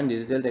modern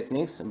digital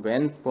techniques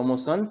brand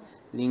promotion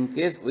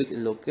linkage with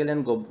local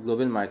and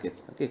global markets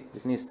okay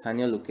যিখিনি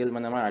স্থানীয় local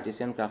মানে আমাৰ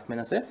আৰ্টিসান craftsmen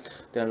আছে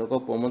তেওঁলোকক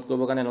promote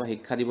কৰিবৰ কাৰণে আৰু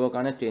শিক্ষা দিবৰ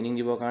কাৰণে ট্ৰেনিং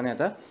দিবৰ কাৰণে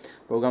এটা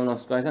প্ৰগ্ৰাম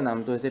লঞ্চ কৰা হৈছে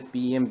নামটো হৈছে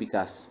PM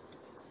বিকাশ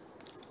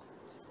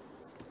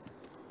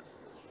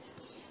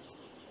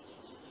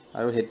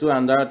আৰু হেতু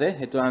আন্ডাৰতে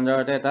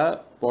এটা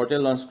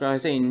পোৰ্টেল লঞ্চ কৰা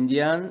হৈছে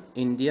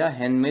India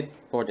handmade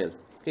portal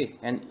okay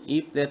an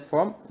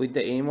e-platform with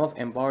the aim of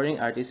empowering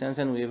artisans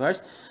and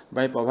weavers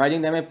by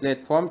providing them a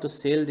platform to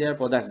sell their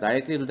products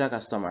directly to the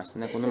customers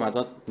মানে কোনো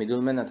মাজত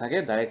মিডলম্যান নাথাকে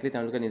directly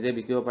তেওঁলোকে নিজে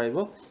বিকিব পাৰিব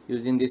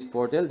using this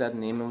portal that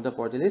name of the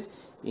portal is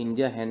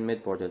India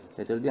Handmade Portal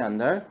that will be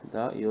under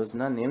the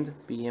yojana named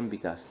PM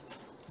Vikas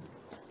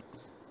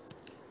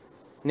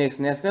Next,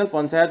 National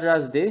Panchayat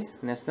Raj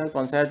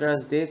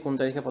Day কোন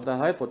তাৰিখে পতা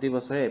হয় প্ৰতি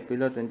বছৰে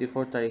এপ্ৰিলৰ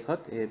 24 তাৰিখত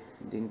এই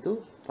দিনটো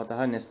পতা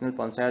হয় National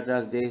Panchayat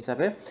Raj Day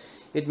হিচাপে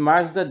It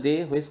marks the day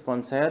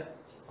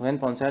when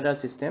Panchayat Raj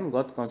system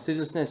got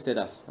constitutional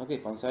status okay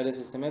Panchayat Raj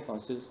system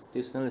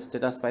constitutional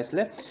status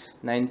পাইছিলে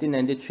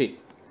 1993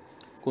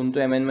 কোনটো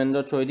amendment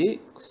through the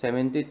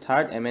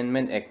 73rd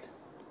Amendment Act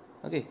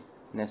okay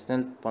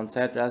National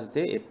Panchayat Raj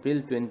Day April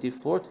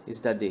 24th is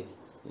the day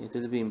it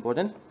will be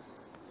important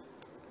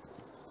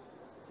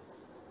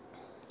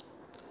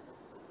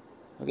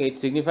Okay, it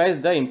signifies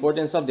the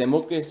importance of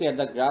democracy at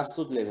the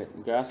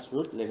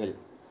grassroots level.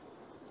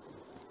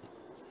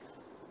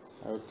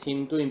 Our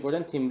theme to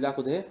important theme la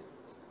khudhe.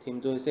 Theme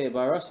to is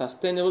about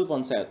sustainable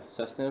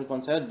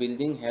panchayat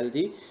building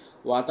healthy,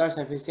 water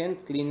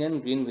sufficient, clean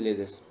and green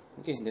villages.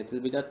 Okay, that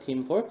will be the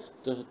theme for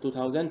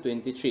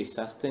 2023.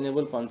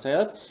 Sustainable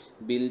panchayat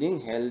building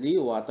healthy,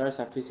 water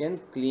sufficient,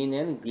 clean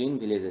and green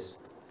villages.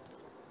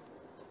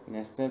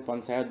 National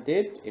Panchayat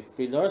Day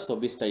April 24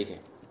 tarikhe.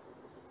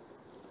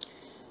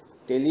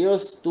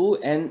 Telios 2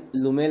 and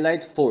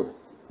Lumelite 4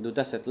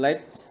 দুটা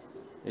satellite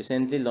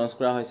recently launch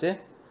কৰা হৈছে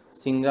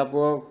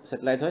Singapore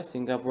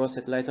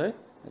satellite হয়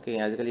okay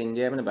আজিকালি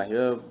India মানে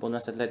বাহিৰৰ বনোৱা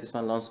satellite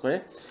কিছুমান launch কৰে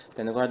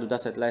তেনেকুৱা দুটা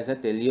স্যাটেলাইট আছে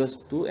Telios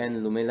 2 and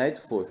Lumelite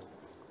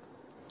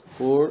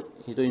 4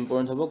 হেতু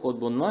ইম্পৰ্টেন্ট হ'ব কোড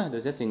বনোৱা হেতু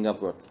আছে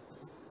সিঙ্গাপুৰত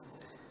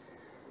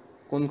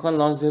কোনখন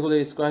লঞ্চ ভেহিকল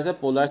ইউজ কৰা হৈছে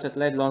polar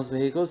satellite launch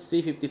vehicle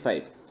C55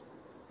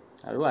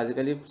 আৰু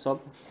আজিকালি সব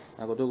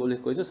আগতো উল্লেখ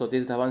কৰিছো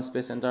সতীশ ধাৱান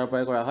স্পেচ চেণ্টাৰৰ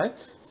পৰা কৰা হয়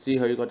শ্ৰী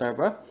হৰিকটাৰ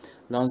পৰা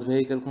লঞ্চ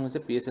ভেহিকল খন হৈছে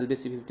PSLV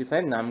C55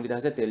 নাম গিটা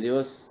হৈছে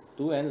Telios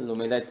 2 and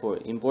Lumelite 4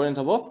 ইম্পৰ্টেন্ট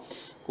হ'ব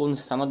কোন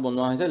স্থানত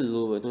বনোৱা হৈছে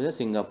এটো হৈছে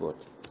সিঙ্গাপুৰত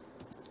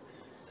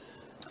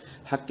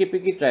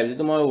হাক্কিপিকি ট্ৰাইব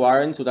যেটো মই ওয়াৰ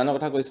ইন সুদানৰ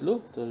কথা কৈছিলো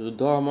তো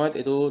যুদ্ধৰ সময়ত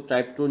এটো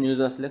ট্ৰাইবটো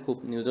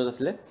নিউজত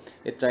আছিলে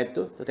এই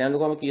ট্ৰাইবটো তো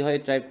তেওঁলোকৰ কি হয়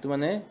এই ট্ৰাইবটো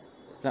মানে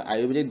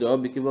আয়ুৰ্বেদিক দৰব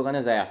বিকিবৰ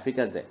কাৰণে যায়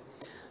আফ্ৰিকাত যায়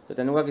তো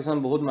তেনেকুৱা কিছুমান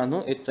বহুত মানুহ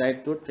এই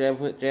ট্ৰাইবটো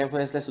ট্ৰেপ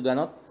হৈ আছিল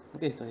সুদানত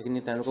ওকে তো হেখিনি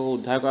তেওঁলোকক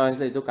উদ্ধাৰ কৰা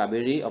হৈছিল এটো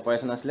কাবেৰী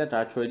অপাৰেচন আছিল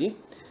তাৰ থ্ৰু দি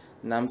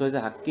নামটো হৈছে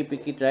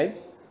হাক্কিপিকি ট্ৰাইব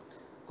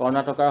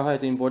কৰ্ণাটকাৰ হয়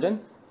এটো ইম্পৰ্টেন্ট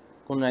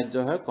কোন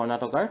ৰাজ্যৰ হয়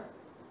কৰ্ণাটকাৰ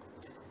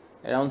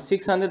around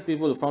 600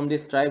 people from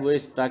this tribe were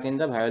stuck in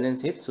the violence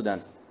hit Sudan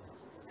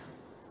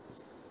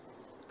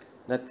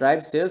the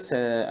tribe sells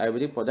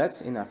Ayurvedic products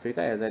in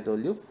Africa as I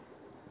told you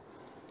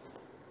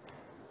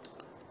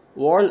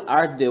World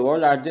Earth Day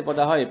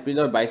পতা হয়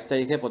এপ্ৰিলৰ 22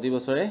 তাৰিখে প্ৰতি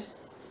বছৰে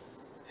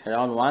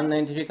around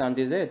 193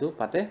 countries এটো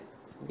পাতে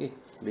ওকে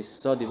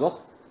বিশ্ব দিৱস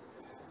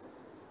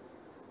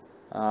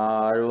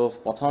আৰু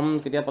প্ৰথম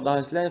কেতিয়া পতা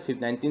হৈছিল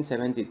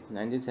 1970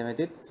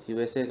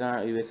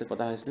 USA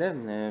পতা হৈছিল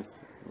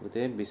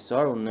গোটে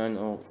বিশ্বৰ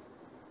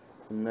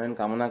উন্নয়ন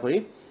কামনা কৰি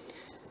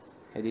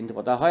এই দিনটো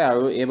পতা হয়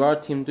আৰু এবাৰ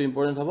থিমটো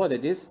ইম্পৰ্টেন্ট হ'ব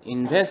that is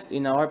invest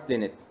in our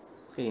planet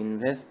okay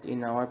invest in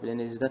our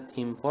planet is the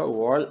theme for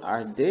World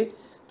Earth Day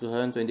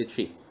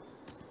 2023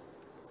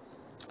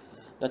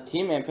 The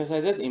theme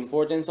emphasizes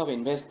importance of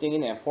investing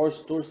in efforts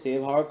to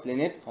save our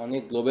planet on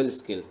a global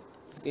scale.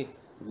 Okay,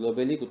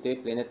 globally,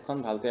 gote planet kon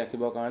bhalke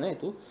rakhibo karone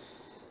etu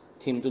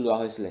থিমটো লোৱা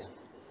হৈছিল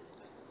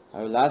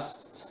আৰু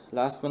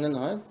last মানে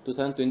নহয়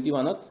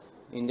 2021 ত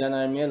Indian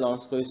আৰ্মিয়ে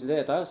launch কৰিছিলে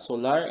এটা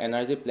solar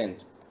energy plant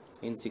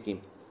in Sikkim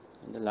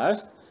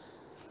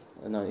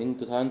in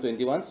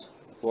 2021's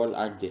World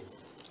Earth Day.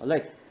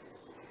 Alright.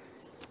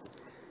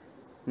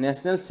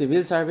 National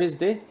Civil Service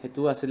Day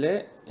hetu asile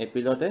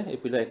April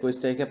 21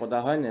 tarikhe pada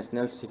hoy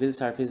National Civil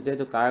Service Day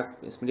to kar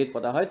smrit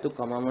pada hoy to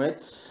commemorate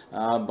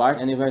birth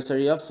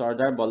anniversary of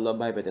Sardar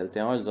Vallabhbhai Patel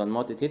teor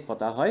janmo tithit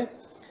pada hoy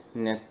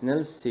National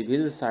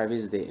Civil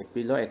Service Day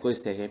April 21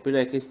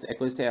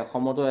 tarikhe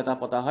Assamoto eta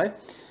pada hoy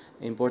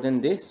important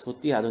day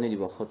Soti Hadhoni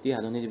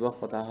Dibok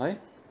pada hoy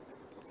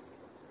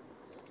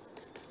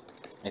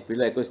April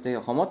 21 তাৰিখে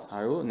অসমত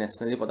আৰু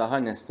নেশনালি পতা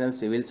হয় national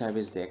civil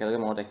service day একেলগে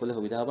মনত ৰাখিবলৈ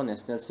সুবিধা হ'ব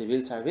national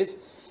civil service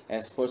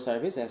S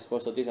four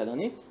Satish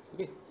আধুনী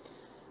okay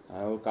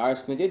আৰু কাৰ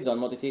স্মৃতিত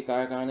জন্মতিথি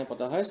কাৰ কাৰণে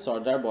পতা হয়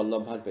সৰ্দাৰ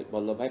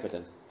বল্লভভাই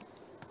পেটেল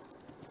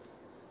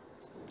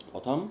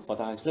প্ৰথম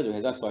পতা হৈছিল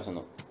 2006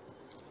 চনত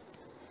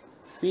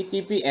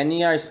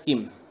PTPNER scheme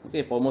okay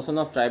promotion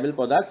of tribal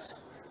প্ৰডাক্টস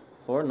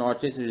for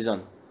north east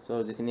region So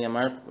যেখিনি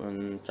আমাৰ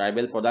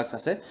ট্ৰাইবেল প্ৰডাক্টস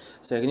আছে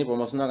সো এখিনি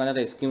প্ৰমোশনৰ কাৰণে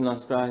এটা স্কিম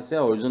লঞ্চ কৰা হৈছে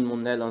অৰ্জুন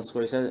মুণ্ডাই লঞ্চ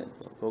কৰিছে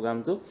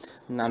প্ৰগ্ৰামটো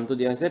নামটো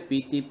দিয়া হৈছে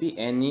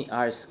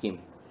PTPNER scheme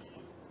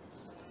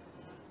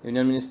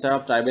union minister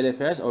of tribal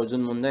এফেয়াৰ্স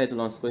Arjun মুণ্ডাই এটো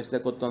লঞ্চ কৰিছিলে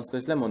ক'ত লঞ্চ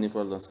কৰিছিলে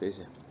মণিপুৰত লঞ্চ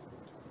কৰিছে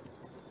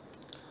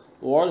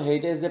ওয়াৰ্ল্ড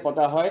হেৰিটেজ ডে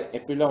পতা হয়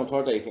এপ্ৰিল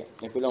 18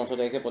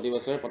 তাৰিখে প্ৰতি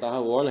বছৰে পতা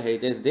হয় ওয়াৰ্ল্ড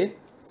হেৰিটেজ ডে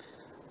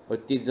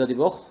ঐতিহ্য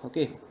দিৱস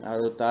ওকে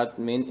আৰু তাত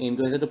মেইন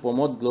এইমটো হৈছে two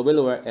promote global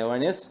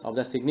awareness of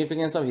the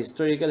significance of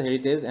historical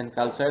heritage and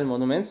cultural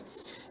monuments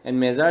and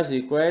measures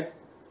required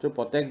to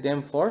protect them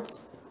for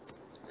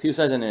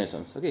future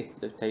generations okay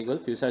থাকি গল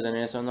future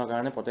generationৰ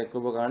কাৰণে protect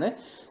কৰিবৰ কাৰণে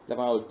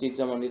আমাৰ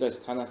ঐতিহ্যমণ্ডিত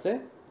স্থান আছে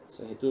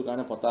সো হেতুৰ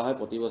কাৰণে পতা হয়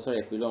প্ৰতি বছৰ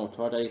এপ্ৰিল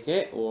 18 তাৰিখে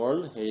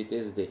ওয়াৰ্ল্ড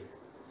হেৰিটেজ ডে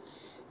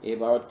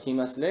এইবাৰৰ থিম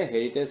আছিল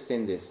heritage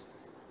changes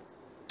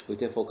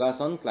with a focus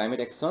on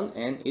climate action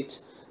and its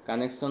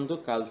connection to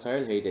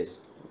cultural heritage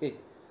okay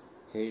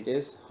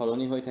heritage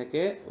holoni hoi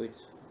thake with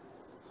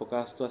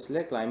focus to asle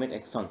climate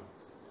action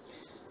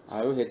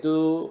aru hetu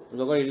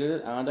logo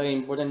related another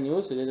important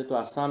news related to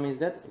Assam is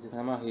that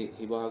jama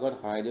hibohagot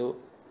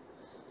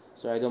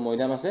haraido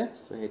moidam ase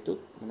so hetu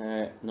mane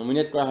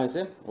nominate kora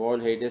hoise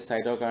world heritage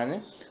site or karone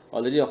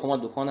already okhomot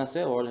dukhon ase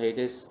world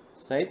heritage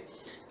site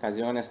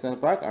Kaziranga national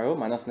park aru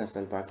Manas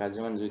national park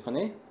Kaziranga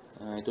duikhone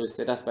etu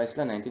status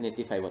paisila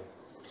 1985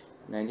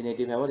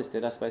 to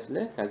status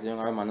paisile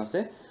Kaziranga aru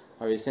Manase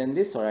আৰু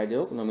recently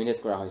সৰাইদেউক nominate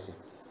কৰা হৈছে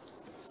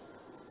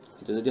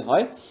এটো যদি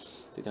হয়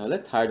তেতিয়াহলে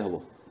third হ'ব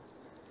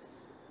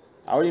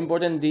আৰু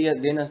important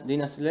দিন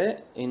আসলে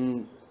in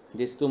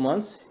this 2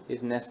 months is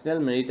national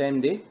maritime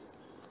day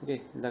okay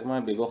luck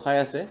আমাৰ ব্যৱসায়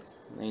আছে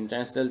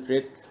ইন্টাৰনেশনাল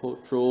ট্ৰেড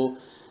থ্ৰু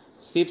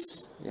শিপস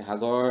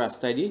সাগৰ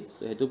ৰাস্তাইদি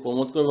হেতু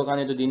প্ৰমোট কৰিবৰ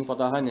কাৰণে এটো দিন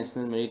পতা হয়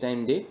national maritime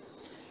day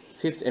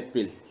 5th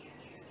April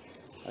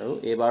আৰু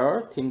এবাৰৰ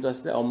থিমটো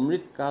আছে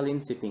অমৃত কাল in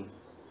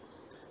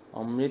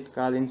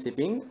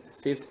shipping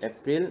 5th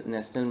April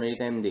National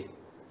Maritime Day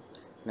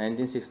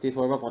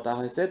 1964 বা পতা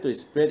হৈছে to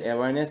spread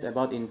awareness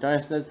about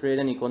international trade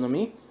and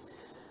economy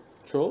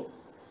through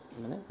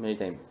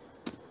maritime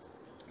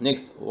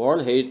next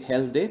World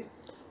Health Day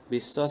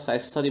বিশ্ব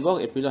স্বাস্থ্য দিৱস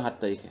এপ্ৰিলৰ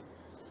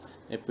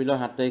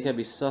 7 তাৰিখে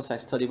বিশ্ব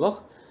স্বাস্থ্য দিৱস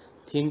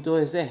থিমটো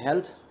হৈছে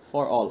হেলথ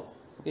ফৰ অল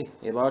ওকে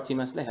এবাৰৰ থিম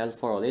আছিল হেলথ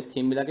ফৰ অল এই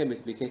থিম বিলাকে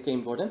বিশেষকৈ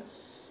ইম্পৰ্টেন্ট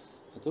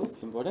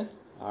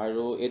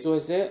আৰু এটো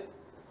হৈছে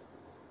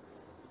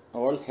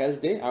World Health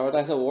Day আৰু এটা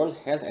আছে World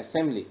Health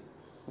Assembly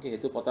ওকে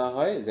হেতু পতা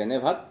হয়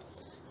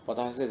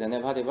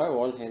জেনেভাত এবাৰ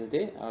World Health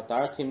Day আৰু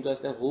তাৰ থিমটো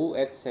আছে Who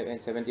at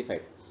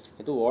 75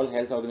 হেতু World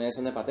Health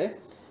Organization পাতে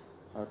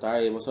আৰু তাৰ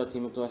এই বছৰ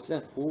থিমটো আছে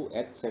Who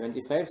at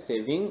 75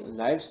 Saving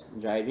Lives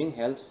Driving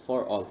Health for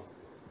All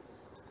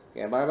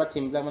এবাৰ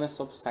থিমবিলাক মানে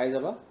সব চাই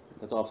যাবা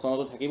তো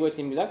অপচনটো থাকিবই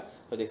থিমবিলাক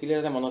তো দেখিলে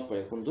এটা মনত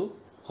পৰে কোনটো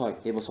হয়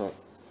এই বছৰ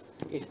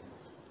ওকে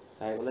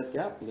চাই গলে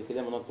কিয়া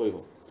দেখিলে মনত পৰিব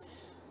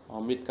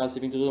অমৃতকাল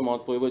শিপিংটো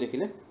মনত পৰিব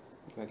দেখিলে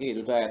বাকি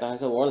দুটা এটা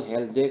আছে ওয়াৰ্ল্ড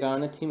হেলথ ডে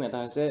কাৰণে থিম এটা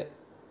আছে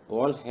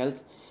ওয়াৰ্ল্ড হেলথ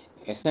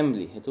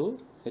অ্যাসেম্বলি হেতু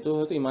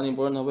হয়তো ইমান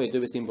ইম্পৰ্টেন্ট হ'ব এটো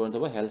বেছি ইম্পৰ্টেন্ট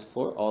হ'ব health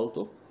for all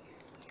two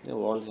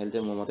world health day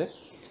মতে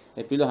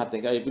এপ্ৰিল 7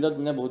 তাৰিখ আৰু এপ্ৰিলত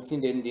মানে বহুতখিনি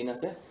দিন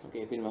আছে ওকে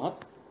এপ্ৰিল মাহত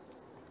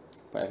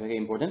প্ৰায়ভাগে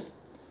ইম্পৰ্টেন্ট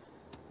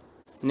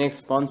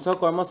নেক্সট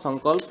পঞ্চকৰ্ম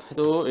সংকল্প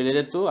হেতু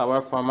related to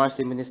hour former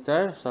chief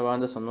minister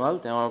Sarbananda Sonowal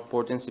তেওঁৰ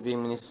port and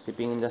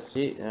shipping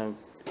industry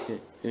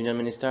union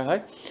minister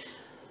হয়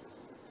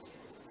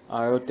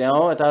আৰু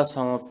তেওঁ এটা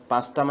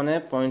পাঁচটা মানে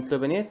পইণ্ট লৈ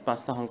পিনি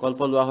পাঁচটা সংকল্প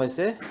লোৱা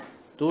হৈছে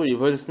two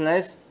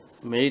ৰিভলিউশনাইজ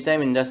maritime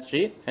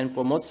industry and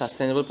promote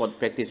সাষ্টেইনেবল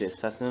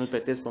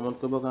practice promote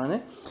কৰিবৰ কাৰণে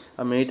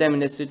আৰু মেৰিটাইম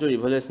ইণ্ডাষ্ট্ৰিটো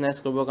ৰিভলিউশনাইজ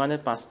কৰিবৰ কাৰণে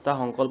পাঁচটা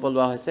সংকল্প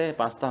লোৱা হৈছে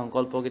পাঁচটা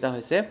সংকল্প কিটা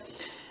হৈছে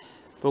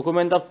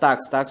প্ৰকুৰমেণ্ট অফ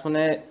টাস্ক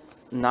মানে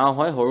নাও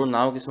হয় সৰু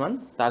নাও কিছুমান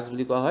টাস্ক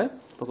বুলি কোৱা হয়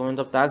procurement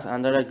of tax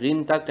under a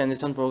green tax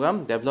transition program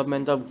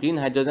development of green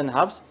hydrogen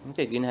hubs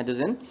okay green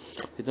hydrogen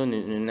etu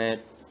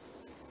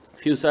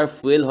future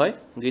fuel hoy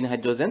green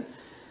hydrogen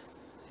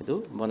etu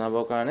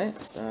banabor karone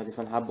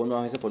kisman hub bonwa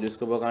hoise produce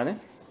korbo karone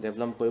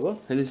develop কৰিব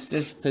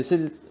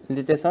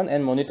facilitation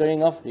and monitoring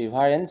of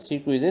river and C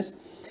ক্ৰুইজেছ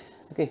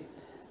okay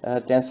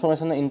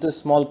transformation into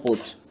small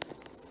ports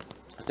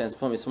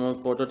small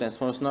পোৰ্টৰ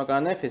ট্ৰেন্সফৰ্মেশ্যনৰ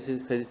কাৰণে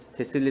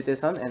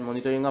facilitation and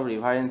monitoring of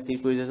river and সি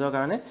ক্ৰুইজেছৰ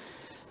কাৰণে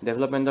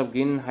development of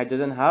green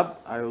hydrogen hub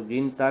আৰু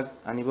green truck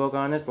আনিবৰ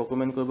কাৰণে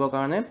প্ৰকুৰমেণ্ট কৰিবৰ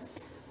কাৰণে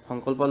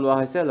সংকল্প লোৱা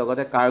হৈছে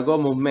লগতে cargo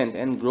movement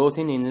and growth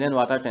in inland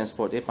water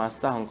transport এই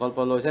 5টা সংকল্প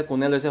লৈছে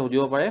কোনে লৈছে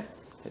সুধিব পাৰে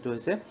এইটো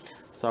হৈছে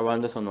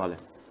সৰ্বানন্দ সোণোৱালে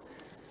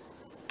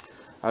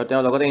আৰু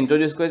তেওঁ লগতে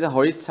ইন্ট্ৰডিউস কৰিছে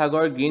হৰিত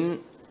সাগৰ green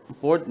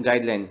port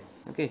guideline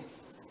okay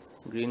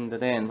green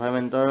যাতে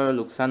এনভাইৰনমেন্টৰ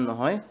লোকসান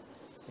নহয়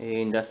এই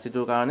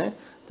ইন্ডাষ্ট্ৰিটোৰ কাৰণে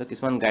তো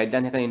কিছুমান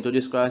গাইডলাইন হেতা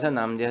ইন্ট্ৰডিউস কৰা হৈছে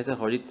নাম দিয়া হৈছে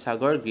হৰিত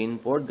সাগৰ green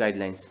port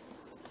guidelines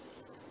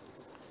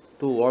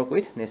two work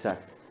with nature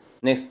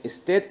next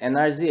state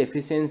energy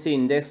efficiency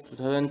index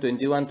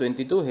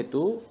 2021-22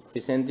 হেতু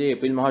ৰিসেন্টলি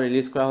এপ্ৰিল মাহত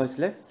ৰিলিজ কৰা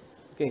হৈছিল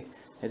ওকে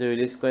হেতু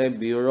ৰিলিজ কৰে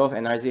bureau of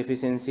energy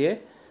efficiency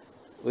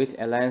with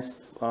alliance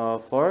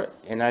for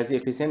energy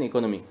efficient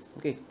economy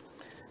okay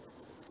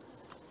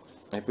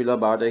এপ্ৰিলৰ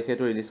 12 তাৰিখে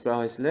এটো ৰিলিজ কৰা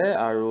হৈছিল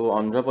আৰু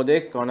অন্ধ্ৰ প্ৰদেশ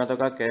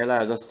কৰ্ণাটক কেৰালা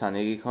ৰাজস্থান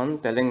এইখন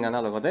তেলেংগানা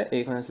লগতে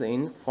এইখন আছিল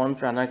ইন ফ্ৰন্ট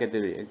ৰানাৰ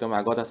কেটেগৰী একদম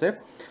আগত আছে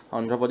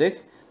অন্ধ্ৰ প্ৰদেশ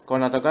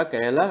কৰ্ণাটক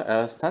কেৰালা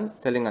ৰাজস্থান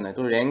তেলেংগানা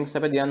তো ৰেংক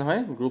হিচাপে দিয়া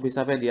নহয় গ্ৰুপ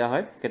হিচাপে দিয়া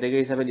হয়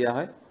কেটেগৰী হিচাপে দিয়া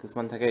হয়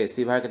কিছুমান থাকে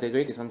এসি ভাৰ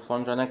কেটেগৰী কিছুমান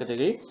ফ্ৰন্ট ৰানাৰ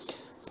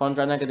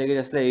কেটেগৰী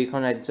আছিল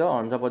এইখন ৰাজ্য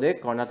অন্ধ্ৰ প্ৰদেশ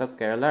কৰ্ণাটক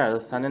কেৰালা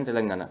ৰাজস্থান এণ্ড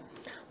তেলেংগানা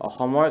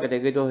অসমৰ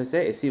কেটেগৰীটো হৈছে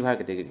এসি ভাৰ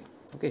কেটেগৰী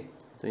ওকে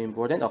তো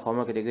ইম্পৰ্টেন্ট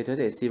অসমৰ কেটেগৰীটো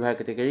হৈছে এসি ভাৰ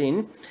category in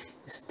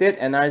State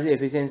Energy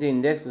Efficiency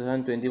Index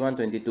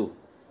 2021-22.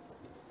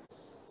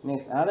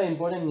 Next, another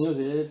important news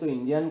related to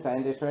Indian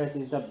current affairs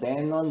is the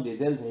ban on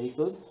diesel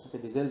vehicles. Okay,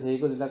 diesel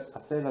vehicles is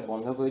আছে বা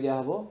বন্ধ কৰি দিয়া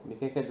হ'ব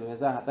বিশেষকৈ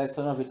 2027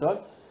 চনৰ ভিতৰত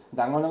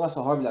ডাঙৰ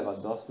চহৰবিলাকত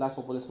 10 লাখ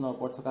পপুলেশ্যনৰ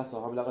ওপৰত থকা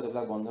চহৰবিলাকত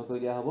এইবিলাক বন্ধ কৰি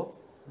দিয়া হ'ব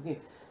ওকে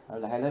আৰু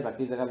লাহে লাহে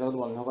বাকি জায়গাবিলাকত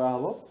বন্ধ কৰা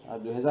হ'ব আৰু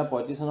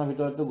 2035 চনৰ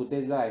ভিতৰতো গোটেই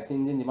যিবিলাক আইচি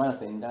ইঞ্জিন যিমান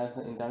আছে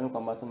ইন্টাৰনেল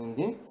কম্বাসন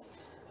ইঞ্জিন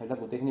হেটা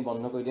গোটেইখিনি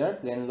বন্ধ কৰি দিয়াৰ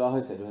প্ল্যান লোৱা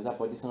হৈছে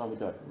 2035 চনৰ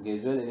ভিতৰত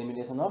gradual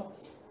elimination of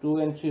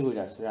 2 and 3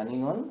 wheelers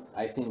running on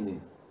IC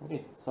engine okay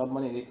সব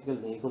মানে ইলেক্ট্ৰিক্যাল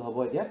ভেহিকল হ'ব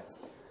এতিয়া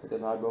এটা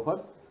ভাৰতবৰ্ষত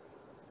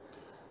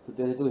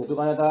তো হেতু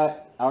কাৰণে এটা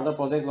আৰু এটা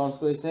প্ৰজেক্ট লঞ্চ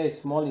কৰিছে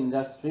small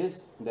ইন্ডাষ্ট্ৰিজ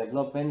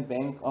development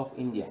bank of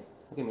India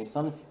okay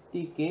mission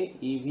 50k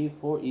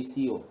EV4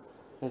 ECO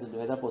হেতু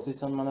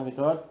 2025 চন মানৰ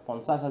ভিতৰত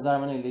 50000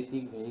 মানে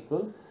ইলেক্ট্ৰিক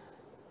ভেহিকল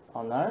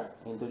অনাৰ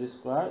ইন্ট্ৰডিউস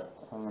কৰাৰ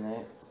মানে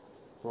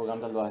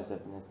প্ৰগ্ৰামটা লোৱা হৈছে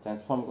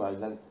ট্ৰান্সফৰ্ম কৰা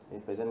যিবিলাক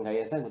প্ৰেজেন্ট গাড়ী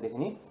আছে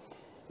গোটেইখিনি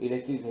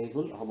ইলেক্ট্ৰিক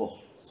ভেহিকল হ'ব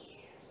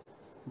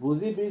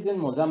বুজি ব্ৰিজ ইন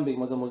মোজাম্বিক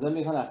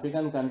এখন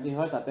আফ্ৰিকান কান্ট্ৰি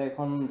হয় তাতে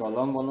এখন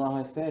দলং বনোৱা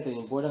হৈছে এটা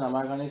ইম্পৰ্টেন্ট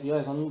আমাৰ কাৰণে কিয়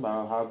এখন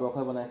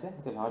ভাৰতবৰ্ষই বনাইছে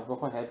এটা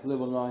ভাৰতবৰ্ষৰ হেল্প লৈ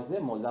বনোৱা হৈছে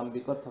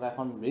মোজাম্বিকত থকা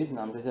এখন ব্ৰিজ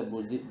নামটো হৈছে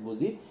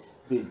বুজি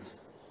ব্ৰিজ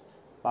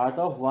পাৰ্ট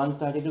অফ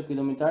 132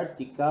 কিলোমিটাৰ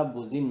টিকা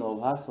বুজি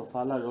নোভা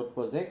সোফালা ৰোড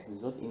প্ৰজেক্ট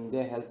য'ত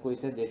ইণ্ডিয়া হেল্প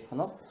কৰিছে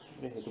দেশখনক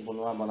হেতু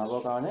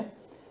বনাবৰ কাৰণে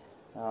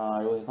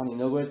আৰু এখন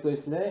ইনগ্ৰেট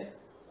কৰিছিলে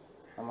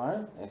আমাৰ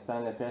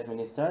এক্সটাৰ্নেল এফেয়াৰ্স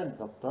মিনিষ্টাৰ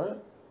ডক্টৰ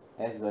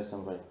এছ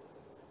জয়শংকৰে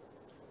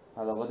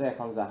আৰু লগতে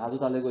এখন জাহাজো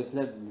তালে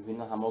গৈছিলে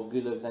বিভিন্ন সামগ্ৰী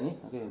লৈ প্লানি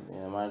ওকে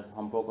আমাৰ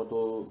সম্পৰ্কটো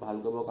ভাল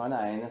কৰিবৰ কাৰণে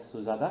INS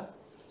Sujata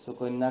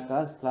Sukanya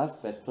class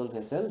petrol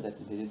vessel that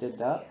visited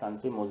the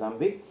country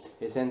Mozambique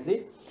recently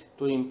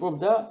to improve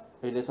the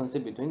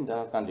relationship between the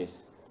countries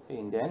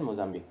India and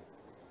Mozambique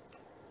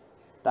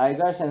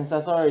tiger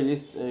সেন্সাসৰ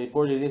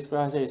report release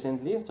কৰা হৈছে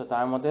ৰিসেন্টলি তো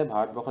তাৰ মতে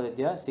ভাৰতবৰ্ষত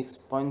এতিয়া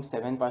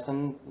 6.7%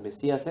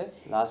 বেছি আছে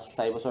লাষ্ট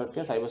 4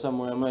 বছৰতকৈ 4 বছৰ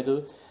মূৰে এটো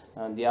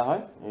দিয়া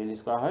হয় ৰিলিজ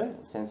কৰা হয়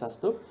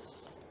সেন্সাসটো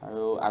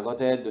আৰু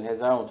আগতে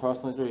 2018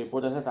 চনৰ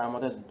ৰিপৰ্ট আছে তাৰ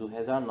মতে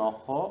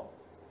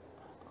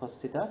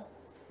 2968টা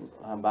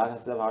বাঘ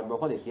আছে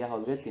ভাৰতবৰ্ষত এতিয়া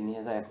হ'লগে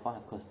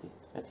 3167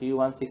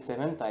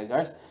 3167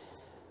 টাইগাৰ্স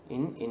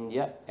in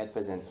India at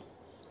present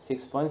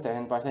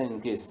 6.7%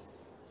 increase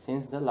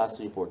since the last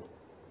report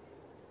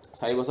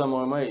 4 বছৰ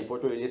মূৰে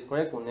ৰিপৰ্টটো ৰিলিজ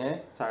কৰে কোনে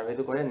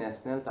সাৰ্ভেটো কৰে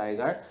national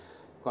tiger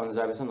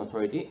conservation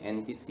authority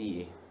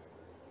NTCA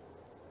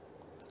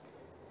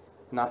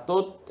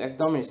নাটোত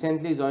একদম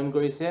ৰিসেন্টলি জয়েন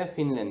কৰিছে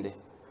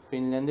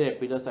ফিনলেণ্ডে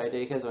এপ্ৰিলৰ 4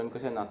 তাৰিখে জয়েন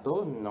কৰিছে নাটো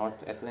নৰ্থ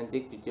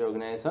এটলান্টিক ট্ৰিটি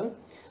অৰ্গেনাইজেশ্যন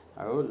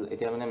আৰু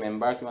এতিয়া মানে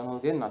মেম্বাৰ কিমান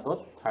হ'লগে নাটোত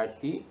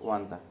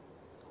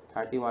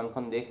 31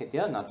 খন দেশ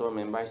এতিয়া নাটোৰ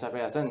মেম্বাৰ হিচাপে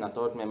আছে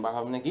নাটোৰ মেম্বাৰ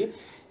হ'ব নেকি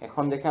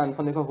এখন দেখে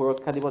আনখন দেখক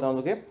সুৰক্ষা দিব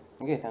তেওঁলোকে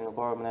ওকে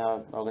তেওঁলোকৰ মানে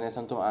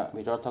অৰ্গেনাইজেশ্যনটো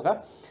ভিতৰত থকা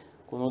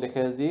কোনো দেখে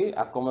যদি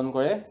আক্ৰমণ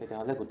কৰে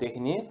তেতিয়াহলে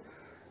গোটেইখিনি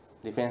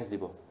ডিফেন্স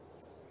দিব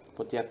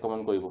প্ৰতি আক্ৰমণ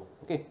কৰিব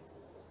ওকে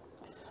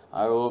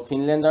আৰু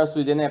ফিনলেণ্ড আৰু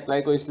সুইডেনে এপ্লাই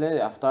কৰিছিলে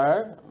আফটাৰ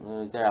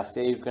যে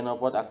ৰাছিয়া ইউক্ৰেইনৰ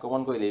ওপৰত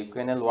আক্ৰমণ কৰিলে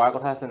ইউক্ৰেইনে লোৱাৰ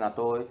কথা আছে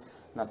নাটোৰ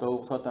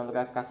ওপৰত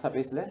তেওঁলোকে কাক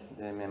চাপিছিলে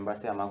যে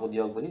মেম্বাৰছে আমাকো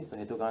দিয়ক বুলি তো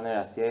হেতু কাৰণে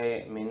ৰাছিয়াই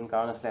মেইন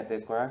কাৰণ আছিল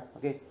এটেক কৰা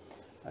ওকে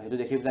হেতু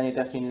দেখি প্লান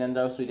এটা ফিনলেণ্ড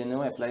আৰু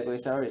সুইডেনেও এপ্লাই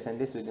কৰিছে আৰু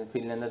ৰিসেন্টলি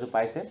ফিনলেণ্ডেটো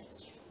পাইছে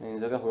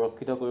নিজকে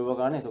সুৰক্ষিত কৰিবৰ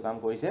কাৰণে হেতু কাম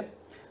কৰিছে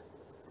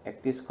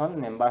 31 খন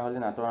মেম্বাৰ হলে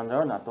নাটোৰ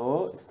আণ্ডাৰৰ নাটো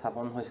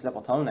স্থাপন হৈছিল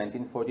প্ৰথম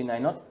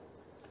 1949ত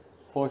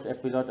 4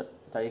 এপ্ৰিলৰ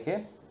তাৰিখে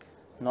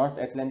north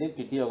Atlantic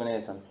treaty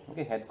organisation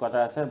okay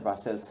headquarter আছে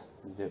ব্ৰাছেলছ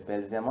যে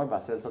বেলজিয়ামৰ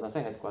ব্ৰাছেলছত আছে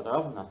headquarter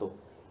of Naatu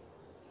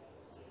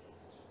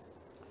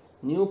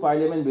new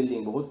parliament building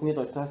বহুতখিনি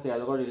তথ্য আছে ইয়াৰ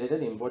লগত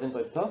ৰিলেটেড ইম্পৰ্টেণ্ট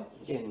তথ্য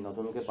ওকে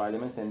নতুনকৈ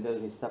পাৰ্লিয়ামেণ্ট চেণ্ট্ৰেল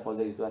ভিস্তা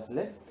প্ৰজেক্ট যিটো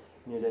আছিলে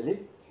নিউ দিল্লীত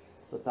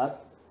সো তাত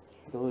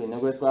এইটো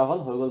ইনগ্ৰেট কৰা হ'ল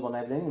হৈ গ'ল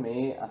বনাই পেলাই মে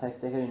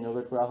 28 তাৰিখে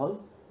ইনগ্ৰেট কৰা হ'ল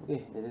okay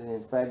this is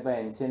inspired by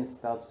ancient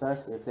স্কাল্পচাৰ্ছ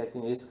reflecting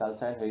rich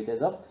culture and heritage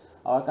of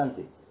hour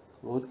country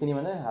বহুতখিনি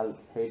মানে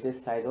হেৰিটেজ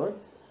সাইডৰ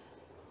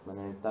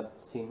মানে তাত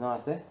চিহ্ন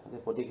আছে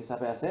প্ৰতীক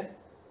হিচাপে আছে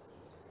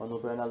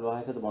অনুপ্ৰেৰণা লোৱা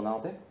হৈছে তো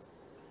বনাওঁতে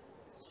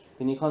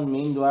তিনিখন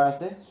মেইন দুৱাৰ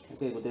আছে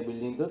ওকে গোটেই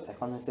বিল্ডিংটোত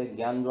এখন হৈছে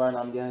জ্ঞান দুৱাৰ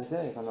নাম দিয়া হৈছে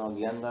এখন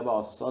জ্ঞান দুৱাৰ বা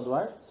অশ্ব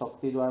দুৱাৰ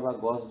শক্তি দুৱাৰ বা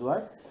গছ দুৱাৰ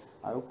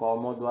আৰু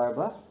কৰ্ম দুৱাৰ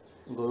বা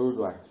গৰুৰ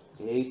দুৱাৰ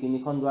এই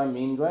তিনিখন দুৱাৰ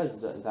মেইন দুৱাৰ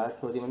যাৰ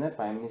থ্ৰুদি মানে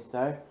প্ৰাইম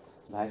মিনিষ্টাৰ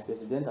ভাইচ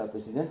প্ৰেছিডেণ্ট আৰু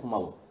প্ৰেছিডেণ্ট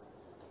সোমাব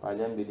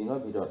পাৰ্লিয়ামেণ্ট বিল্ডিঙৰ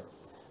ভিতৰত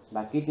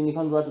বাকী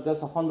তিনিখন দুৱাৰ টোটেল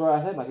 6খন দুৱাৰ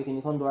আছে বাকী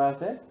তিনিখন দুৱাৰ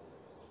আছে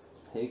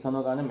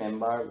সেইখনৰ কাৰণে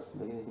মেম্বাৰ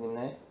যিখিনি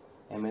মানে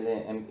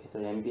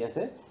এমপি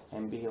আছে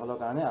এমপি সকলৰ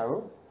কাৰণে আৰু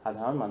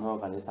সাধাৰণ মানুহৰ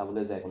কাৰণে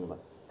চাবলৈ যায় কোনোবা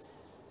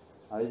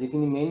আৰু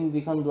যিখিনি মেইন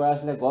যিখন দুৱাৰ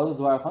আছিলে গছ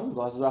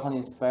দুৱাৰখন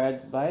ইনস্পায়াৰ্ড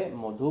বাই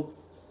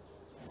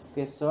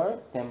মধুকেশ্বৰ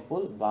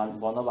টেম্পল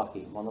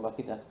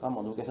বনবাসী থকা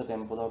মধুকেশ্বৰ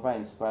টেম্পলৰ পৰা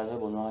ইনস্পায়াৰ্ড হৈ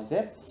বনোৱা হৈছে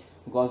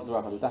গছ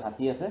দুৱাৰখন দুটা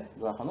হাতী আছে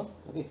দুৱাৰখনত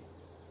ওকে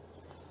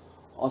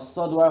অশ্ব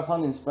দুৱাৰখন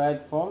inspired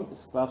from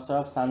sculpture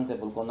of San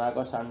temple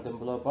কোনাৰ্কৰ সান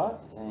টেম্পলৰ পৰা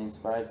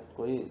ইনস্পায়াৰ্ড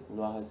কৰি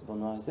লোৱা হৈছে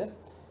বনোৱা হৈছে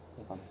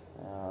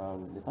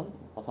এখন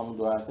প্ৰথম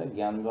দুৱাৰ আছে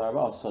জ্ঞান দুৱাৰ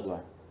বা অশ্ব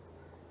দুৱাৰ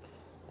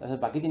তাৰপিছত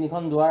বাকী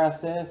তিনিখন দুৱাৰ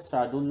আছে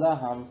শ্ৰাদুল্লা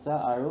হামছা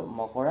আৰু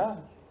মকৰা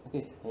ওকে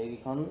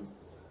এইখন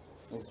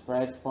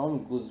inspired from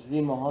গুজৰি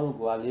Mahal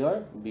Gwalior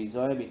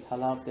Vijay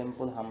বিঠালা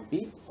temple Hampi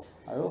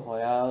আৰু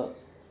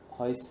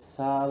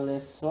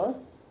হৈছালেশ্বৰ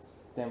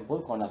টেম্পল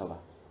কৰ্ণাটকা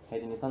সেই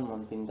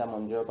তিনিটা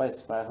মন্দিৰৰ পৰা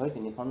ইনস্পায়াৰ হৈ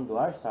তিনিখন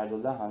দুৱাৰ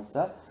শ্ৰাদুল্লা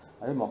হামছা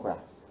আৰু মকৰা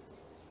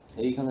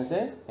এইখন হৈছে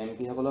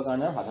এমপি সকলৰ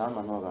কাৰণে আৰু সাধাৰণ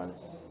মানুহৰ কাৰণে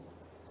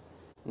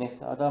নেক্সট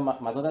এটা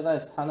মাজত এটা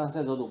স্থান আছে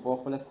য'ত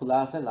ওপৰফালে খোলা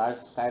আছে লাৰ্জ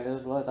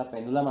স্কাইলাইটৰ তলত এটা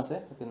পেণ্ডুলাম আছে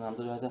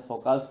নামটো হৈছে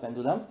ফ'কাছ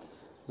পেণ্ডুলাম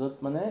য'ত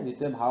মানে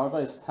যিটোৱে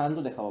ভাৰতৰ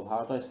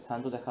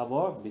স্থানটো দেখাব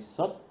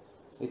বিশ্বত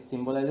it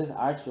চিম্বলাইজেছ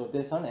earth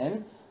rotation and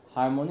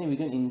harmony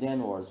within Indian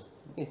world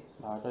okay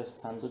ভাৰতৰ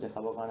স্থানটো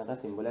দেখাবৰ কাৰণে এটা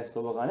চিম্বলাইজ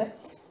কৰিবৰ কাৰণে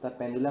এটা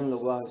পেণ্ডুলাম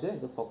লগোৱা হৈছে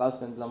এইটো ফ'কাছ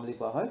পেণ্ডুলাম বুলি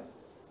কোৱা হয়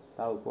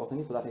তাৰ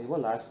ওপৰখিনি খোলা থাকিব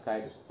লাৰ্জ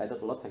স্কাইলাইটৰ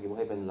তলত থাকিব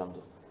সেই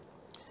পেণ্ডুলামটো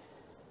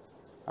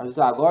আৰু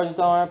যিটো আগৰ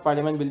যিটো আমাৰ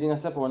পাৰ্লিয়ামেণ্ট বিল্ডিং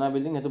আছিলে পুৰণা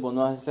বিল্ডিং সেইটো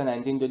বনোৱা হৈছিলে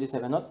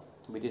 1927ত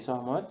ব্ৰিটিছৰ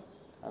সময়ত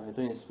আৰু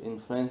সেইটো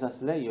ইনফ্লুৱেঞ্চ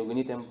আছিলে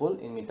য়োগিনী টেম্পল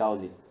ইন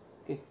মিতাউলি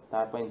ওকে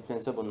তাৰ পৰা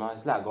ইনফ্লুৱেঞ্চৰ বনোৱা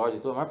হৈছিলে আগৰ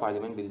যিটো আমাৰ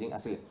পাৰ্লিয়ামেণ্ট বিল্ডিং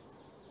আছিলে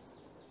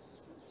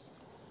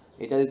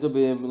এটা যিটো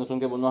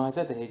নতুনকৈ বনোৱা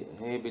হৈছে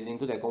সেই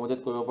বিল্ডিংটোত একমোডেট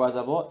কৰিব পৰা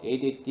যাব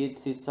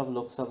 888 চিটছ অফ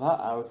লোকসভা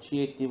আৰু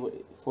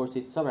 384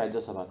 চিটছ অফ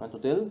ৰাজ্যসভা মানে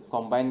টোটেল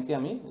কম্বাইনকৈ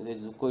আমি যদি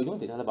যোগ কৰি দিওঁ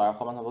তেতিয়াহ'লে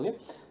 1200 মান হ'বগৈ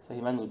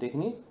সিমান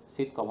গোটেইখিনি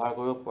চিট কভাৰ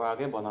কৰিব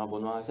পৰাকৈ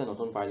বনোৱা হৈছে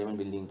নতুন পাৰ্লিয়ামেণ্ট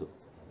বিল্ডিংটো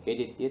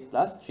 888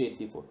 প্লাছ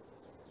 384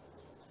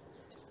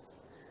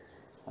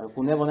 আৰু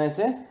কোনে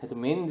বনাইছে সেইটো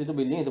মেইন যিটো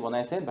বিল্ডিং সেইটো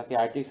বনাইছে বাকী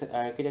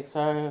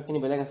আৰ্কিটেকচাৰখিনি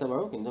বেলেগ আছে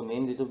বাৰু কিন্তু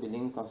মেইন যিটো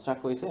বিল্ডিং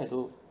কনষ্ট্ৰাক্ট কৰিছে সেইটো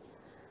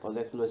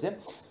প্ৰজেক্ট লৈছে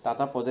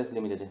টাটা প্ৰজেক্ট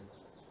লিমিটেডে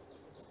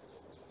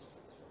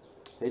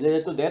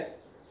ৰিলেটেড টু ডেট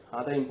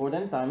এটা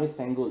ইম্পৰ্টেণ্ট টাৰ্ম ইজ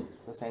চেংগুল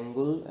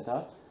চেংগুল এটা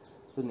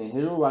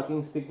নেহেৰু ৱাকিং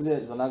ষ্টিক বুলি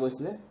জনা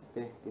গৈছিলে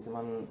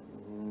কিছুমান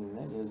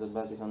নিউজত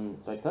বা কিছুমান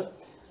তথ্যত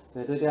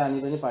সেইটো এতিয়া আনি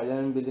পিনি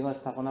পাৰ্লিয়ামেণ্ট বিল্ডিঙত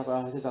স্থাপনা কৰা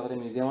হৈছে আগতে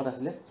মিউজিয়ামত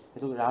আছিলে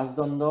সেইটো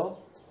ৰাজদণ্ড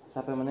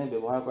হিচাপে মানে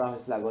ব্যৱহাৰ কৰা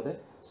হৈছিলে আগতে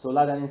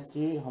চোলা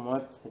ডাইনেষ্টিৰ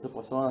সময়ত সেইটো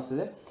প্ৰচলন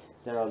আছিলে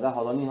যে ৰজা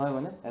সলনি হয়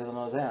মানে এজন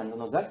ৰজাই আনজন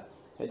ৰজাক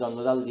সেই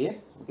দণ্ডডাল দিয়ে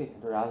ওকে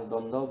সেইটো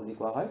ৰাজদণ্ড বুলি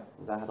কোৱা হয়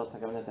যাৰ হাতত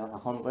থাকে মানে তেওঁ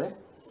শাসন কৰে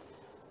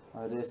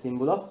আৰু এইটো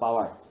symbol of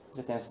power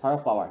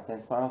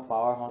transfer of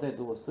power হওঁতে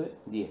এইটো বস্তু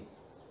দিয়ে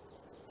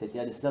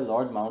তেতিয়া দিছিলে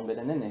লৰ্ড মাউণ্ট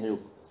বেটেনে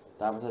নেহেৰুক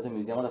তাৰপিছত এইটো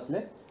মিউজিয়ামত আছিলে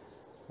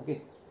ওকে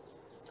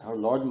আৰু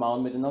লৰ্ড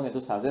মাউণ্ট বেটেনক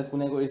এইটো ছাজেষ্ট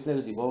কোনে কৰিছিলে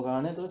এইটো দিবৰ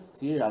কাৰণে এইটো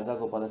শ্ৰী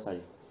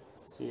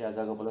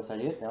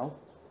ৰাজাগোপালাচাৰীয়ে তেওঁক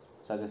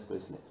ছাজেষ্ট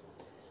কৰিছিলে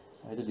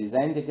এইটো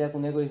ডিজাইন তেতিয়া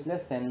কোনে কৰিছিলে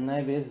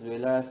চেন্নাই বেছ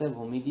জুৱেলাৰ আছে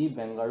ভূমিদি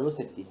বেংগাৰু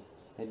চেট্টি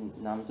সেই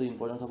নামটো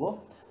ইম্পৰ্টেণ্ট হ'ব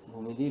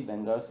ভূমিদি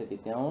বেংগাৰু চেট্টি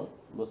তেওঁ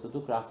বস্তুটো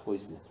ক্ৰাফ্ট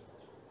কৰিছিলে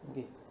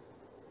ওকে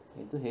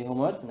এইটো সেই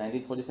সময়ত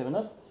 1947ত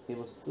সেই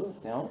বস্তুটো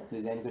তেওঁ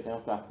ডিজাইন কৰি তেওঁ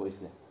ক্ৰাফ্ট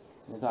কৰিছিলে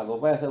এইটো আগৰ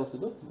পৰাই আছে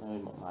বস্তুটো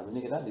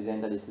আধুনিক এটা ডিজাইন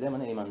এটা দিছিলে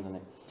মানে এই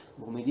মানুহজনে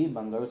ভূমিদি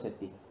বেংগাৰু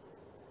Chetty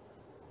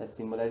that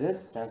symbolizes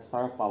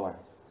transfer of power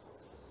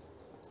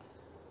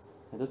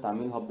এইটো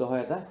তামিল শব্দ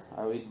হয় এটা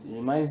আৰু it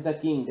reminds the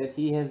king that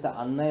he has the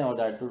unnai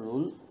order to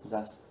rule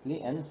justly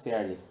and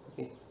fairly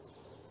okay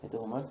এইটো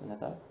সময়ত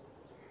এটা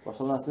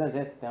প্ৰচলন আছিলে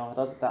যে তেওঁৰ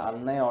হাতত এটা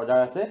আন্নাই অৰ্ডাৰ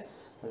আছে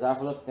যাৰ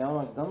ফলত তেওঁ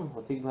একদম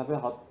সঠিকভাৱে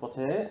সৎ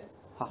পথেৰে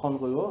শাসন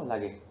কৰিব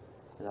লাগে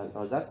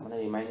ৰজাক মানে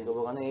ৰিমাইণ্ড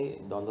কৰিবৰ কাৰণে এই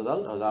দণ্ডডাল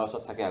ৰজাৰ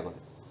ওচৰত থাকে আগতে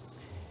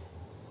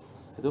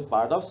এইটো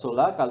part of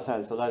Chola culture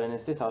Chola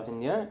dynasty south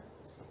ইণ্ডিয়াৰ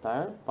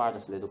তাৰ পাৰ্ট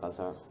আছিলে এইটো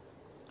কালচাৰ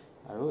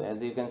আৰু as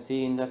you can see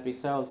in the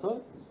picture also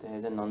there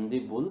is a nandi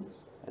bull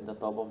at the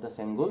top of the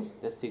sengul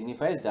that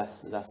signifies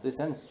justice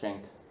and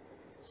strength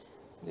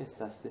okay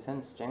justice and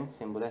strength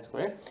symbolize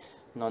কৰে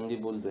nandi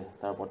bull টো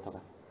তাৰ ওপৰত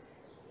থকা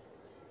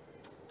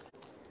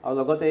আৰু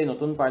লগতে এই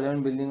নতুন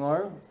parliament বিল্ডিঙৰ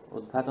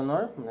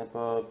উদ্ঘাটনৰ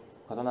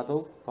ঘটনাটো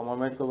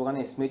কমেমৰেট কৰিবৰ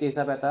কাৰণে স্মৃতি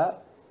হিচাপে এটা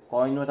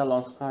কইনো এটা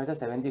লঞ্চ কৰা হৈছে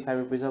 75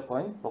 रुपीजৰ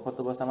কইন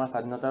 75 বছৰ আমাৰ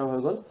স্বাধীনতাৰ হৈ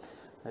গ'ল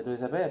সেইটো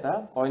হিচাপে এটা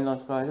কইন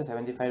লঞ্চ কৰা হৈছে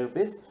 75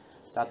 रुपीज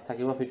তাত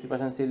থাকিব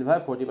 50% silver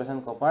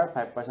 40% copper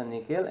 5%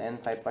 nickel and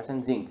 5%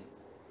 zinc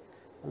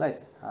right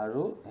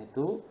আৰু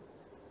হেতু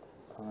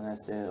মানে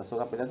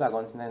অশোকা পিলাৰটো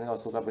আগৰ নিচিনা এনেকৈ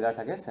অশোকা পিলাৰ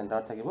থাকে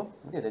চেণ্টাৰত থাকিব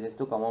okay that is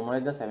two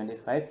কমেমোৰেট the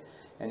 75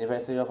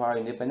 anniversary of our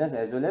independence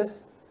as well as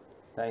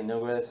the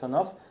inauguration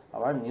of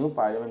our new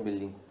parliament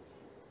building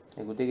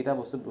এই গোটেই কিটা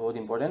বস্তু বহুত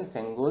ইম্পৰ্টেন্ট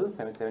চেঙ্গুল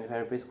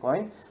 75 रुपीज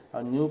কইন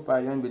আৰু নিউ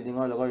পাৰ্লিয়ামেন্ট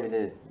বিল্ডিংৰ লগত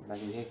ৰিলেটেড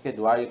বাকি বিশেষকৈ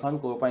দুৱাৰীখন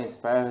ক'ৰ পৰা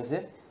ইনস্পায়াৰ হৈছে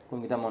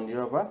কোনকিটা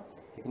মন্দিৰৰ পৰা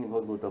সেইখিনি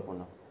বহুত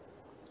গুৰুত্বপূৰ্ণ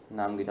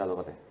নামকিটাৰ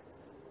লগতে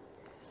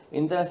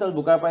ইন্টাৰনেশ্যনেল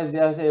বুকাৰ প্ৰাইজ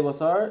দিয়া হৈছে এই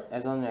বছৰ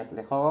এজন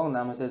লেখকৰ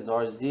নাম হৈছে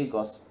জৰ্জি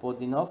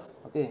গস্পদিনভ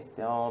ওকে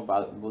তেওঁ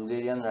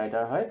বুলগেৰিয়ান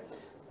ৰাইটাৰ হয়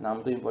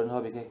নামটো ইম্পৰ্টেন্ট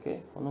হয় বিশেষকৈ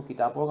কোনো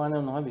কিতাপৰ কাৰণে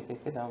নহয়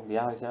বিশেষকৈ তেওঁ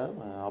দিয়া হৈছে আৰু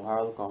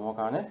ওভাৰঅল কৰ্মৰ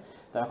কাৰণে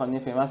তাৰ এখন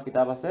ফেমাস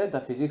কিতাপ আছে the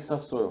physics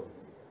of সৰো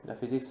The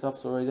Physics of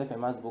Sorrow is a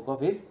famous book of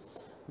his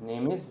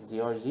name is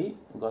Georgi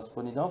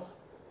Gospodinov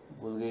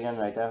Bulgarian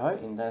writer হয়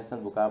international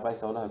book prize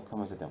পাবলৈ সক্ষম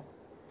হৈছে তেওঁ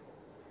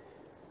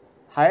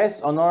হাইয়েষ্ট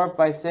অনাৰ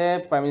পাইছে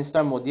প্ৰাইম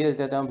মিনিষ্টাৰ মোদীয়ে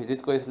যেতিয়া তেওঁ ভিজিট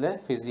কৰিছিলে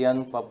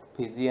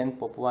ফিজি এণ্ড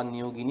পপুৱা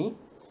নিউ গিনি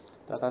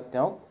তাত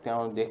তেওঁৰ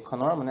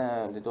দেশখনৰ মানে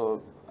যেটো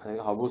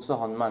সৰ্বোচ্চ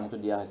সন্মান হেতু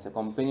দিয়া হৈছে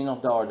companion of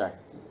the order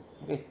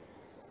okay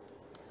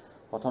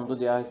প্ৰথমটো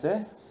দিয়া হৈছে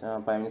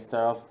prime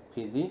minister of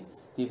Fiji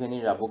Stephenie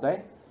ৰাবুকাই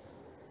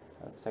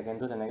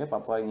সেকেন্ডটো তেনেকৈ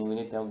পাপুৱা নিউ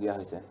গিনিত তেওঁ দিয়া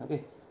হৈছে ওকে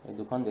এই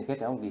দুখন দেখে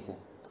তেওঁ দিছে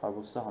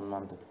সৰ্বোচ্চ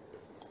সন্মানটো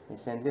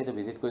ৰিসেন্টলি এটো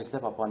ভিজিট কৰিছিলে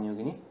পাপুৱা নিউ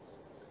গিনি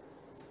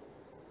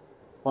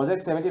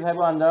প্ৰজেক্ট 75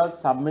 ৰ আন্ডাৰত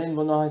সাবমেৰিন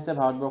বনোৱা হৈছে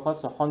ভাৰতবৰ্ষত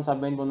ছখন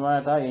সাবমেৰিন বনোৱাৰ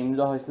এটা এইম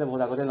লোৱা হৈছিলে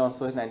বহুত আগতে লঞ্চ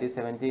হৈছিল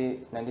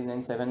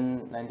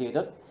 1997-98 ত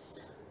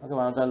okay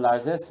one of the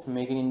largest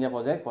make in India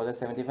project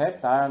 75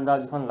 তাৰ আন্ডাৰত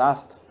যিখন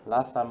লাষ্ট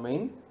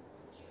সাবমেৰিন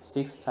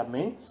 6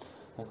 সাবমেৰিন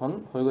এখন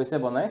হৈ গৈছে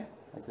বনাই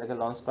এতিয়ালৈকে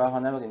লঞ্চ কৰা হোৱা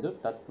নাই কিন্তু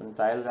তাত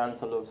ট্ৰায়াল ৰান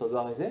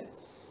চলোৱা হৈছে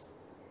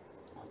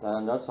তাৰ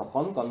আন্ডাৰত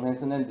ছখন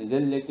কনভেনচনেল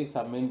ডিজেল ইলেক্ট্ৰিক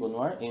সাবমেৰিন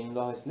বনোৱাৰ এইম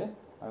লোৱা হৈছিলে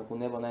আৰু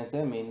কোনে বনাইছে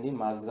mainly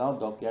Mazagon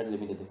dockyard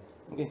limited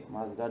okay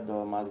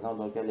Mazagon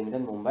dockyard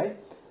limited Mumbai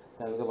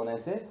তেওঁলোকে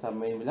বনাইছে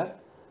সাবমেৰিন বিলাক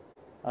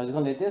আৰু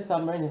যিখন লেটেষ্ট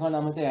সাবমেৰিন সেইখন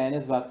নাম হৈছে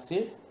আইএনএছ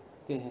বাক্সিৰ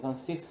ওকে সেইখন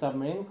 6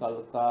 সাবমেৰিন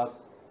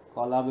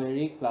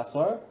কলাবেৰী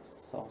ক্লাছৰ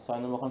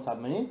 6 নম্বৰখন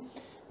সাবমেৰিন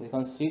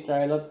যিখন সি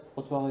ট্ৰায়ালত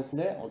পঠোৱা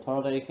হৈছিলে 18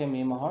 তাৰিখে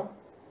মে মাহৰ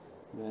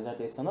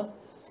 2023 চনত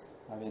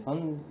আৰু এখন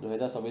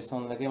 2024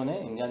 চনলৈকে মানে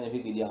ইণ্ডিয়ান নেভি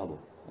দি দিয়া হ'ব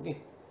ওকে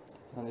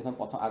এখন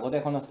প্ৰথম আগতে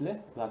এখন আছিলে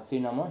বাক্সিৰ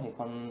নামৰ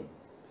সেইখন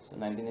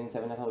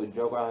 1997 এখন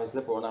উইথড্ৰ কৰা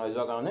হৈছিলে পুৰণা হৈ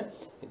যোৱাৰ কাৰণে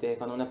এতিয়া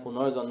এখন মানে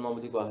পুনৰ জন্ম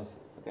বুলি কোৱা হৈছে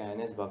ওকে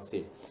আইএনএছ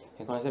বাক্সিৰ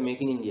সেইখন আছে make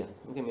in India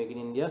okay make in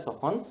India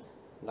ছখন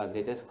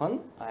লেটেষ্টখন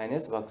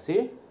আইএনএছ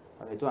বাক্সিৰ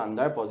আৰু এটো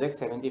under project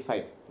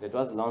 75 that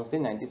was launched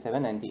in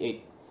 97-98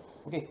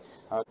 okay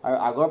আৰু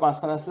আগৰ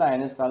পাঁচখন আছিল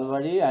INS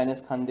Calvary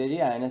INS খান্দেৰী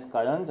INS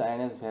কৰঞ্জ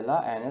INS ভেলা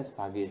INS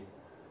ভাগীৰ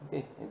okay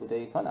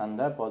এগুটেইখন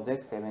under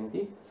project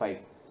 75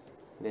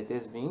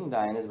 latest being the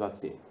INS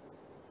Bakshi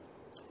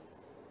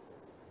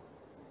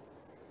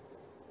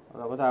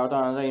লগতে আৰু এটা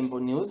another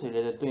important news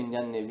related to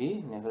Indian Navy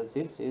naval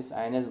ships is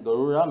INS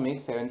Garuda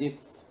makes 70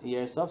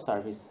 years of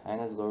service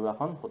INS Garuda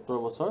খন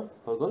 70 বছৰ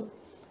হৈ গল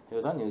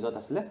এটা নিউজত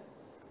আছিল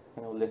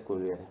এনে উল্লেখ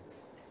কৰি আছে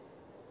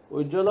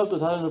উইথড্ৰল অফ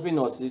 2000 रुपी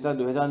নোটস যেটা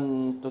 2000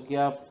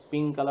 টকিয়া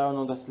পিংক কালাৰৰ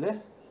নোট আছিল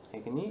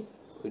এখিনি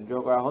উইথড্ৰ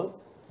কৰা হল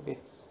ওকে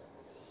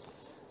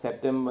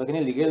সেপ্টেম্বৰ এখিনি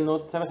লিগেল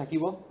নোট হিচাপে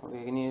থাকিব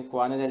এখিনি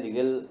কোৱা নাই যে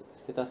লিগেল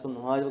ষ্টেটাসটো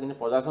নোহোৱা হ'ব কিন্তু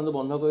প্ৰডাকশনটো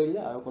বন্ধ কৰি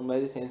দিলে আৰু কোনোবাই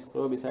যদি চেঞ্জ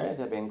কৰিব বিচাৰে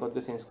যে বেংকত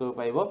গৈ চেঞ্জ কৰিব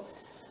পাৰিব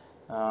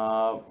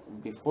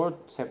বিফোৰ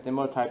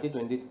সেপ্টেম্বৰ 30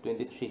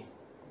 2023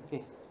 ওকে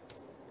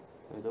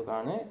এইটো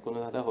কাৰণে কোনো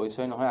এটা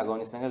হৈছই নহয় আগৰ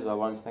নিচিনাকে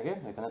যোৱাৰ নিচিনাকে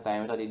এখানে টাইম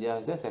এটা দি দিয়া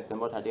হৈছে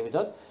সেপ্টেম্বৰ 30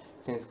 ভিতৰত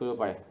চেঞ্জ কৰিব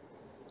পাৰে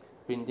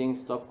প্ৰিন্টিং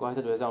ষ্টপ কৰা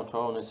হৈছে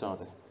 2018-19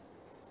 চনতে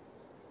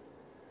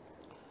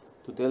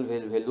total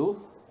value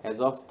as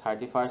of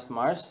 31st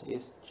March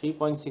is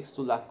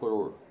 3.62 lakh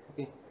crore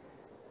okay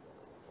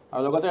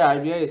আৰু লগতে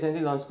RBI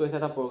recently launch কৰিছে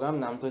এটা program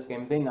নামটো হৈছে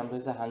campaign নামটো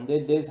হৈছে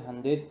 100 days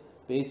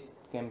 100 pays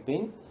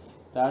campaign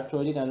তাৰ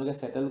থ্ৰুদি তেওঁলোকে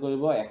সেটেল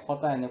কৰিব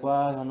 100টা এনেকুৱা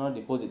ধৰণৰ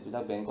ডিপোজিট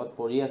যেটা বেংকত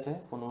পৰি আছে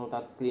কোনো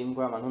তাত ক্লেম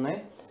কৰা মানুহ নাই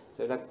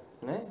সেটা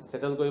মানে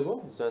সেটেল কৰিব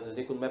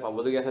যদি কোনোবাই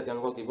পাবলগীয়া আছে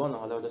তেওঁলোকক দিব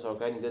নহলে হয়তো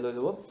চৰকাৰে নিজে লৈ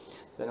ল'ব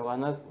তেনেকুৱা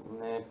না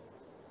মানে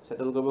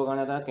সেটেল কৰিবৰ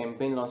কাৰণে এটা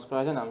campaign launch কৰা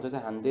হৈছে নামটো হৈছে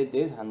 100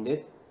 days 100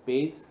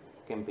 pays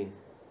campaign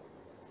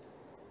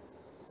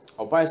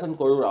Operation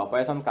Korura,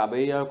 Operation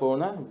Kaberi or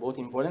Corona, both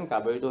important.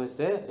 Kaberi to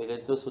say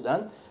related to Sudan,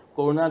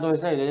 Corona to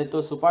say related to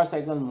super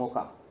cyclone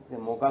Mocha. The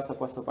Mocha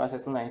supposed super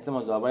cyclone I system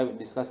of Zabai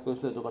discuss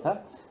to Kota.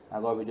 I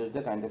got video to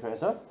the kind of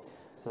professor.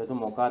 So to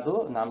Mocha to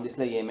Nam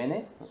display Yemen,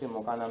 okay,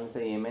 Mocha Nam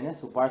say Yemen,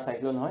 super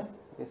cyclone hoy.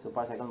 Okay,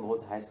 super cyclone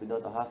both high speed of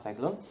the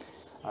cyclone.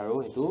 Aro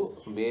to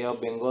Bay of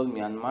Bengal,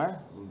 Myanmar,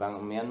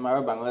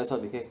 Bangladesh or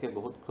Bikeke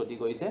both Koti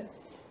Goise.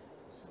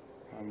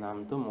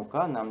 নামটো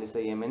মোকা নাম দিছে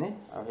ইয়েমেনে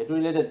আৰু হেতু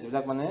related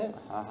বিলাক মানে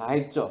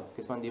সাহায্য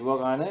কিছুমান দিবৰ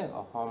কাৰণে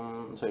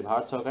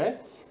ভাৰত চৰকাৰে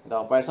এটা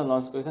অপাৰেচন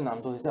লঞ্চ কৰিছে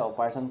নামটো হৈছে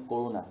অপাৰেচন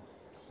কৰোনা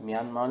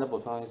মিয়ানমাৰলৈ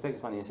পঠোৱা হৈছে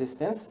কিছুমান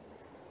এসিস্টেন্স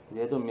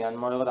যেহেতু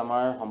মিয়ানমাৰৰ লগত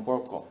আমাৰ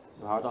সম্পৰ্ক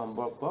ভাৰতৰ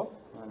সম্পৰ্ক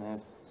মানে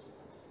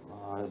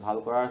ভাল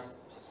কৰাৰ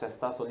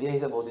চেষ্টা চলি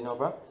আহিছে বহুত দিনৰ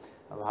পৰা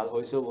ভাল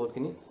হৈছেও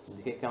বহুতখিনি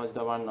বিশেষকৈ আমাৰ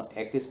যিটো আমাৰ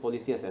এক্ট ইষ্ট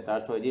পলিচি আছে তাৰ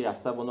থ্ৰুদি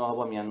ৰাস্তা বনোৱা হ'ব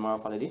ম্যানমাৰৰ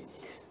ফালেদি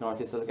নৰ্থ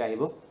ইষ্টলৈকে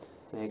আহিব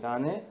তো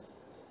সেইকাৰণে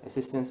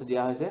এছিষ্টেঞ্চো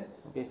দিয়া হৈছে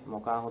অ'কে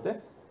মকা আহোঁতে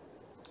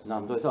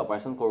নামটো হৈছে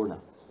অপাৰেশ্যন কৰোণা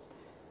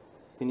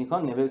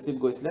তিনিখন নেভেল শ্বিপ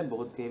গৈছিলে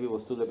বহুত হেভি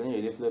বস্তু লৈ পিনি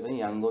ৰিলিফ লৈ পিনি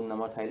য়াংগুন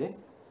নামৰ ঠাইলৈ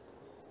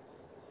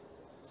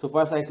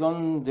সুপাৰ চাইক্লন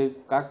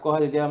কাক কোৱা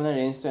হয় যেতিয়া মানে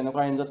ৰেঞ্জটো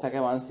এনেকুৱা ৰেঞ্জত থাকে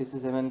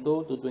 167 to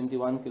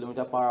 221 km/h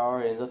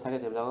ৰেঞ্জত থাকে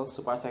সেইবিলাকক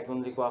সুপাৰ চাইক্লন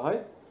বুলি কোৱা হয়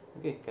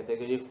অ'কে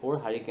কেটেগৰী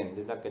 4 হাৰিকেন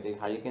যিবিলাক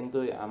হাৰিকেনটো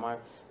আমাৰ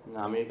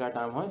আমেৰিকাৰ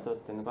টাৰ্ম হয় তো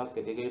তেনেকুৱা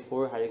কেটেগৰী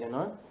 4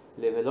 হাৰিকেনৰ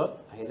লেভেলত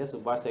আহিলে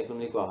সুপাৰ চাইক্লন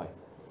বুলি কোৱা হয়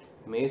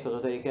মে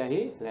 14 তাৰিখে আহি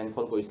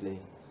লেণ্ডফল কৰিছিলে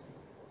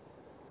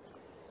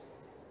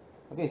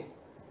অ'কে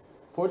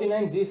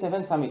 49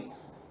 G7 সামিট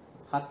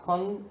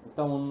সাতখন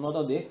উন্নত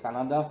দেশ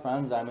Canada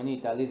France Germany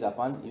Italy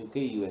Japan UK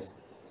US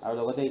আৰু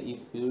লগতে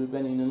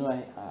ইউৰোপিয়ান ইউনিয়নো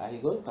আহি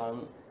গ'ল কাৰণ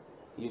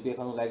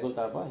ইউকেখন ওলাই গ'ল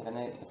তাৰ পৰা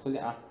সেইকাৰণে একচুৱেলি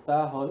 8টা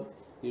হ'ল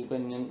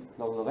ইউৰোপিয়ান ইউনিয়ন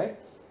লগ লগাই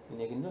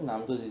এনে কিন্তু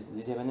নামটো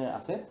G7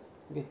 আছে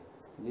okay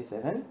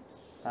G7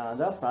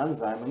 Canada France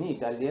Germany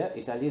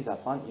Italy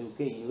Japan UK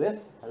US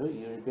আৰু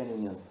ইউৰোপিয়ান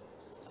ইউনিয়ন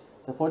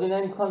তো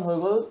 49খন হৈ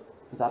গ'ল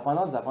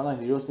জাপানৰ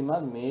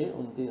হিৰোশ্বিমাত মে'ৰ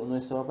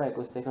 19 পৰা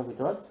 21 তাৰিখৰ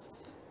ভিতৰত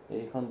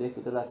এইখন দেশ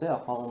টোটেল আছে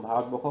অসম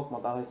ভাৰতবৰ্ষক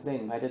মতা হৈছিলে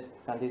ইনভাইটেড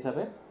কাণ্ট্ৰি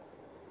হিচাপে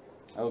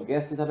আৰু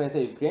গেষ্ট হিচাপে আছে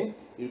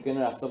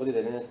ইউক্ৰেইনৰ ৰাষ্ট্ৰপতি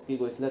জেলেনস্কি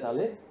গৈছিলে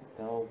তালৈ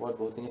তেওঁৰ ওপৰত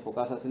বহুতখিনি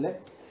ফ'কাছ আছিলে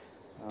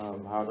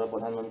ভাৰতৰ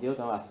প্ৰধানমন্ত্ৰীয়েও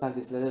তেওঁ আশ্বাস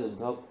দিছিলে যে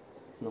যুদ্ধক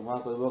নোহোৱা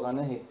কৰিবৰ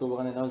কাৰণে শেষ কৰিবৰ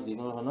কাৰণে তেওঁ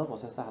যিকোনো ধৰণৰ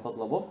প্ৰচেষ্টা হাতত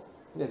ল'ব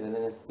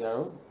জেলেনস্কি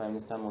আৰু প্ৰাইম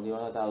মিনিষ্টাৰ মোদীৰ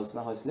মাজত এটা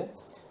আলোচনা হৈছিলে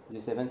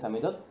G7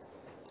 সামিটত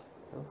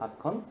আৰু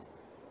 7খন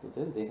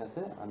টোটেল দেশ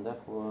আছে আণ্ডাৰ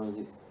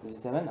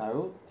G7 আৰু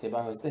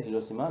এইবাৰ হৈছে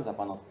হিৰোশ্বিমা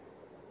জাপানত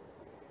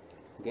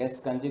guest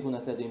country কোন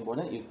আছে এটো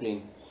important Ukraine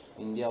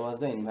India was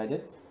the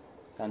invited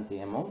country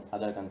among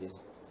other countries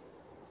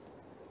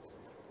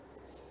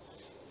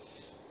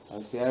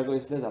আৰু শ্বেয়াৰ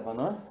কৰিছিলে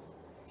জাপানৰ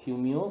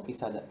ফিউমিও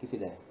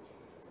কিছিডাই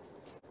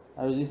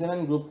আৰু G7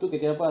 গ্ৰুপটো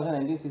কেতিয়াৰ পৰা আছে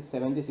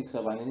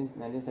 1976 পৰা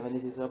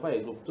 1976 পৰা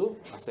এই গ্ৰুপটো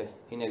আছে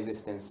ইন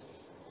এক্সিষ্টেন্স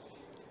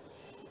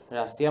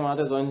ৰাছিয়া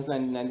মাজতে জইন হৈছিল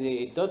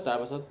 1998 তাৰ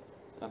পাছত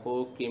আকৌ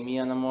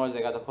ক্ৰিমিয়া নামৰ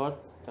জেগাডোখৰত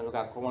তেওঁলোকে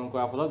আক্ৰমণ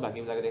কৰাৰ ফলত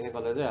বাকীবিলাকে দেখে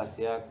ক'লে যে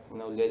ৰাছিয়াক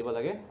মানে উলিয়াই দিব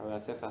লাগে আৰু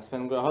ৰাছিয়াক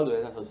ছাছপেণ্ড কৰা হ'ল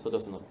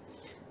 2014 চনত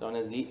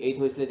তাৰমানে G8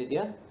 হৈছিলে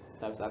তেতিয়া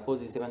তাৰপিছত আকৌ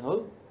G7 হ'ল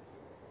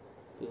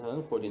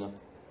 2014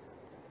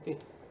 ঠিক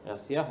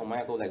ৰাছিয়া সময়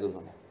আকৌ ওলাই গ'ল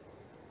মানে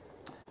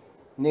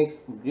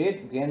next great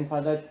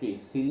grandfather tree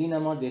chilli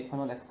নামৰ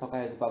দেশখনত থকা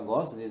এজোপা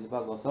গছ যিজোপা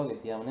গছক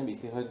এতিয়া মানে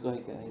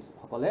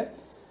বিশেষজ্ঞসকলে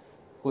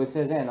কৈছে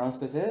যে এনাউন্স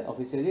কৰিছে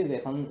অফিচিয়েলি যে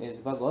এখন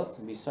এজোপা গছ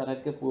বিশ্বৰ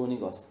আটাইতকৈ পুৰণি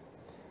গছ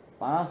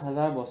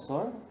 5000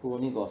 বছৰ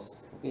পুৰণি গছ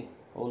okay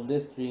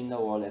oldest tree in the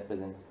world at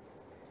present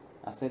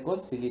আছে ক'ত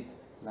চিলিত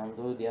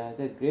নামটো দিয়া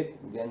হৈছে গ্ৰেট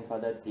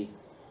গ্ৰেণ্ডফাদাৰ ট্ৰি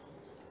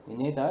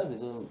এনেই তাৰ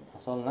যিটো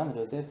আচল নাম সেইটো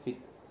হৈছে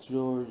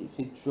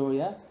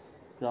ফিট্ৰোৰিয়া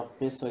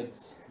ক্ৰপেচইডছ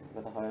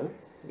কথা হয় আৰু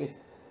অ'কে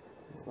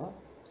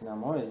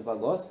নামৰ এজোপা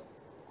গছ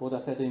ক'ত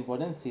আছে এইটো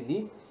important chilli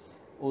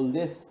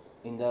oldest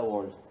in the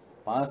world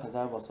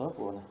 5000 বছৰ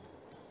পুৰণা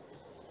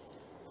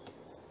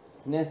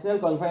national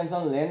conference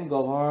on land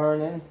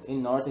governance in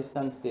north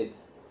eastern states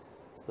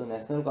তো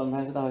নেশ্যনেল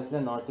কনফাৰেন্স এটা হৈছিলে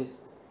নৰ্থ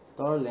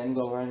ইষ্টৰ লেণ্ড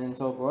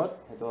গভৰ্নেন্সৰ ওপৰত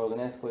সেইটো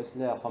অৰ্গেনাইজ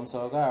কৰিছিলে অসম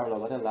চৰকাৰ আৰু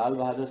লগতে Lal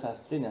Bahadur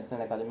Shastri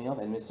national academy of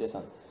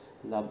administration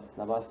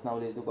লাবাসনা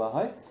বুলি যিটো কোৱা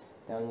হয়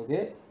তেওঁলোকে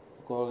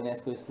অৰ্গেনাইজ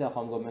কৰিছিলে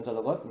অসম গভৰ্ণমেণ্টৰ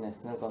লগত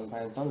national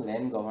conference on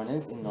land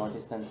governance in north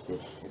eastern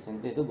state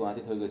recently এইটো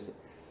গুৱাহাটীত হৈ গৈছে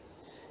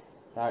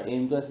তাৰ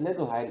এইমটো আছিলে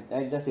to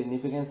highlight the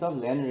significance of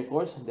land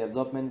records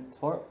development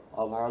for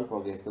overall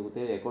progress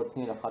গোটেই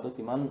ৰেকৰ্ডখিনি ৰখাটো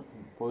কিমান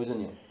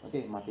প্ৰয়োজনীয় অ'কে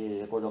মাটিৰ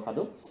ৰেকৰ্ড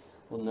ৰখাটো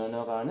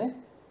উন্নয়নৰ কাৰণে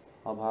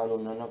অভাৰঅল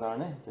উন্নয়নৰ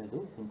কাৰণে সেইটো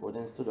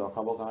ইম্পৰ্টেঞ্চটো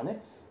দৰ্শাবৰ কাৰণে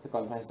এই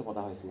কনফাৰেন্সটো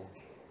পতা হৈছিলে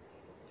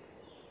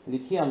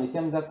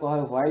লিথিয়াম যাক কোৱা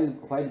হয়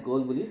হোৱাইট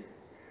গ'ল্ড বুলি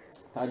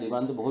তাৰ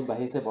ডিমাণ্ডটো বহুত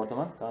বাঢ়িছে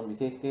বৰ্তমান কাৰণ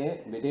বিশেষকৈ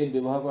বেটেৰীত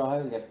ব্যৱহাৰ কৰা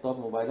হয়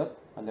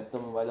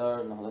লেপটপ মোবাইলৰ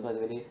নহ'লেতো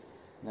আজিকালি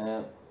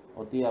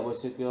অতি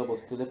আৱশ্যকীয়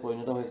বস্তুলৈ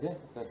পৰিণত হৈছে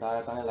তাৰ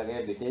কাৰণে লাগে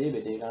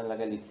বেটেৰীৰ কাৰণে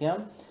লাগে লিথিয়াম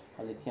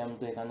আৰু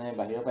লিথিয়ামটো সেইকাৰণে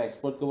বাহিৰৰ পৰা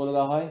এক্সপৰ্ট কৰিব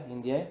লগা হয়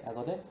ইণ্ডিয়াই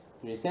আগতে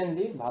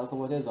ৰিচেণ্টলি ভাল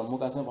খবৰতে জম্মু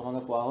কাশ্মীৰ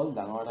প্ৰথমতে পোৱা হ'ল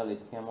ডাঙৰ এটা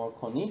লিথিয়ামৰ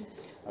খনি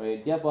আৰু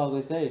এতিয়া পোৱা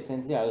গৈছে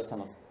ৰিচেণ্টলি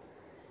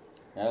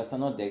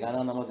ৰাজস্থানৰ দেগানা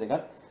নামৰ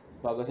জেগাত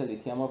পোৱা গৈছে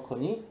লিথিয়ামৰ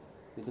খনি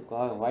যিটো কোৱা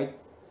হয় হোৱাইট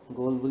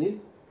গ'ল্ড বুলি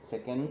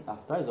ছেকেণ্ড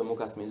আফটাৰ জম্মু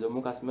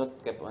কাশ্মীৰত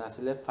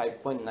আছিলে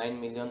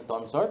 5.9 মিলিয়ন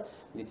টনছৰ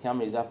লিথিয়াম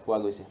ৰিজাৰ্ভ পোৱা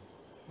গৈছে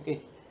অ'কে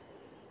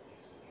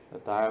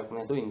তাৰ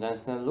কাৰণেতো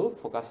ইণ্টাৰনেশ্যনেলো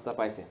ফ'কাছ এটা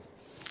পাইছে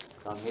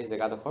কাৰণ সেই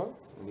জেগাডোখৰ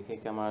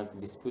বিশেষকৈ আমাৰ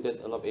ডিছপিউটেড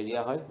অলপ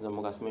এৰিয়া হয়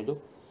জম্মু কাশ্মীৰটো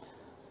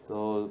তো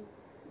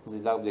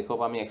যিবিলাক দেশৰ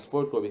পৰা আমি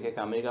এক্সপৰ্ট কৰোঁ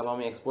বিশেষকৈ আমেৰিকাৰ পৰা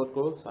আমি এক্সপৰ্ট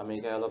কৰোঁ চ'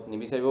 আমেৰিকাই অলপ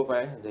নিবিচাৰিব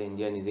পাৰে যে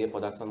ইণ্ডিয়াই নিজেই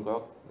প্ৰডাকশ্যন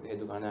কৰক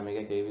সেইটো কাৰণে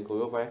আমেৰিকাই কেবি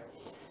কৰিব পাৰে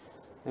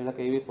সেইবিলাক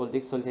কেবি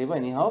পলিটিক্স চলি থাকিব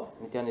এনিহাও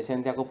এতিয়া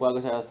ৰিচেণ্টলি আকৌ পোৱা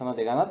গৈছে ৰাজস্থানৰ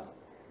দেগানাত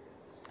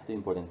সেইটো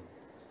ইম্পৰ্টেণ্ট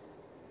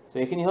চ'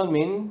 এইখিনি হ'ল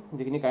মেইন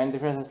যিখিনি কাৰেণ্ট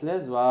এফেয়াৰ্ছ আছিলে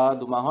যোৱা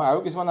দুমাহৰ আৰু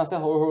কিছুমান আছে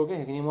সৰুকৈ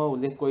সেইখিনি মই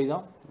উল্লেখ কৰি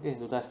যাওঁ দেই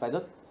দুটা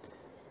শ্লাইডত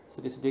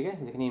চুটিকৈ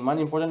যিখিনি ইমান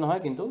ইম্পৰ্টেণ্ট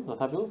নহয় কিন্তু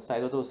তথাপিও চাই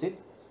লোৱাটো উচিত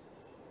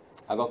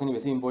আগৰখিনি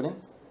বেছি important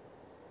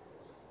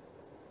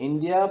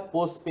India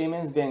Post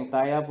Payments Bank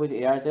tie up with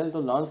Airtel to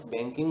launch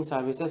banking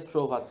services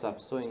through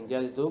WhatsApp. So India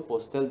to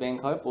postal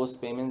bank hoy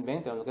Post Payments Bank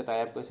তেওঁলোকে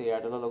tie up কৰিছে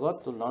Airtel লগত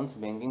to launch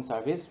banking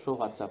service through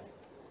WhatsApp.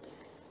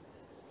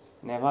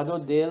 Nevado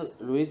del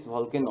Ruiz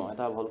volcano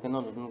এটা volcano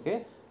নতুনকে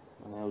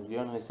মানে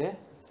উদ্গীৰণ হৈছে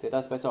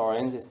status পাইছে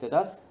orange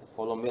status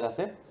Colombia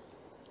আছে.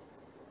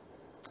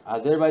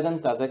 Azerbaijan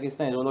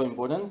Tajikistan is also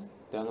important.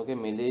 তেওঁলোকে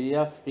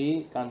malaria free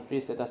country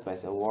status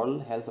পাইছে World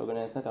Health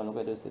Organization তেওঁলোকে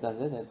এইটো status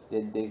আছে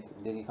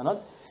দেশখনত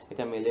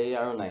এটা malaria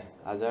আৰু নাই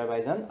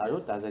Azerbaijan আৰু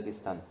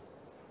Tajikistan.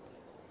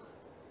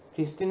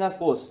 Christina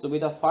Kos to be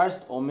the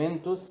first woman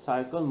to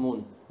circle moon.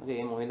 Okay,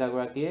 এই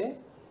মহিলাগৰাকীয়ে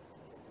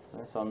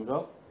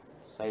চন্দ্ৰক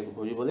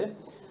ঘূৰিবলৈ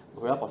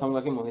ঘূৰা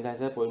প্ৰথমগৰাকী মহিলা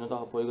হিচাপে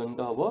পৰিগণিত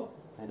হ'ব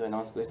সেইটো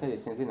এনাউন্স কৰিছে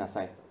ৰিসেন্টলি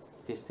নাছাই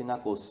Christina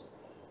Kos.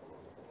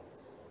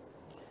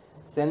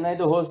 Chennai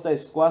to host the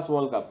Squash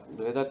World Cup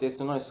 2023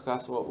 চনৰ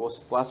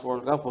Squash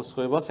World Cup host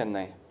কৰিব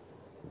চেন্নাই.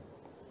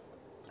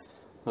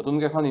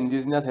 নতুনকৈ এখন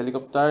ইন্ডিজিনিয়াছ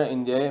হেলিকপ্টাৰ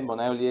ইণ্ডিয়াই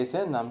বনাই উলিয়াইছে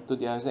নামটো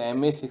দিয়া হৈছে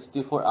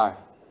MH-64R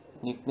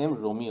nickname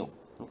Romeo.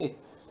 Okay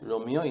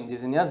Romeo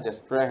ইন্ডিজিনিয়াছ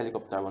destroyer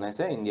helicopter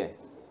বনাইছে ইণ্ডিয়াই.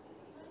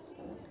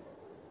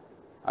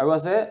 আৰু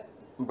আছে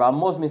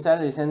BrahMos missile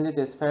recently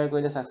test fire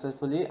কৰিলে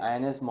সাকসেসফুলি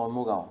INS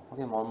মৰমুগাঁও.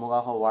 ওকে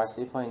মৰমুগাঁও হয়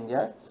ৱাৰশিপ ফৰ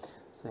ইণ্ডিয়াৰ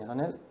সো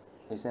এখনে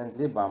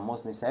recently BrahMos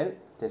missile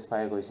test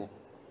fire কৰিছে.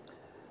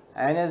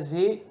 INSV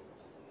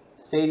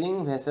sailing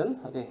vessel,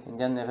 okay,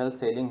 Indian naval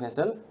sailing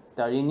vessel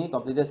Tarini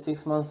completed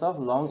 6 months of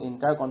long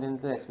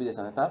intercontinental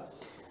expedition. এটা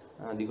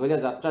দীঘলীয়া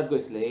যাত্ৰাত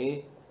গৈছিল এই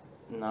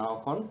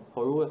নাওখন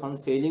সৰু এখন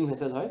sailing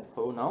vessel হয়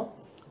সৰু নাও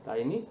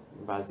Tarini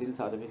ব্ৰাজিল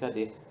সাউথ আফ্ৰিকা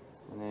দেশ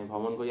মানে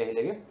ভ্ৰমণ কৰি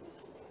আহিলেগে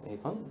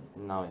এইখন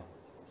নাওয়ে.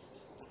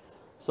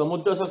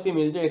 সমুদ্ৰ শক্তি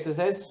মিলিটাৰী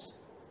এক্সাৰসাইজ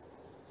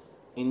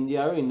ইণ্ডিয়া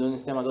আৰু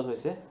ইণ্ডোনেছিয়াৰ মাজত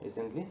হৈছে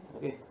ৰিসেন্টলি.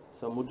 ওকে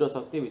সমুদ্ৰ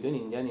শক্তি বিটুইন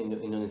ইণ্ডিয়া এণ্ড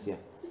ইণ্ডোনেছিয়া.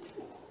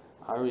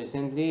 আৰু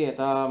ৰিসেন্টলি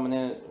এটা মানে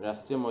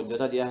ৰাষ্ট্ৰীয়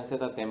মৰ্যাদা দিয়া হৈছে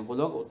এটা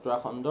টেম্পলক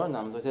উত্তৰাখণ্ডৰ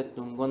নামটো হৈছে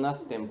তুংগনাথ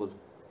টেম্পল.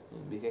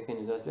 বিশেষকৈ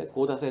নিউজ আছে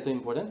ক'ত আছে এইটো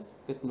ইম্পৰ্টেণ্ট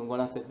কি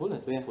তুংগনাথ টেম্পল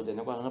এইটোৱে সোধে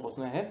এনেকুৱা ধৰণৰ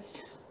প্ৰশ্ন আহে.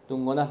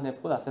 তুংগনাথ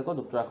টেম্পল আছে ক'ত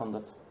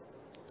উত্তৰাখণ্ডত.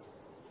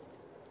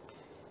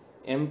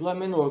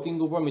 এমপ্লয়মেণ্ট ৱৰ্কিং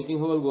গ্ৰুপৰ মিটিং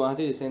হৈ গ'ল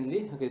গুৱাহাটী ৰিসেন্টলি.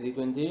 ওকে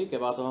G20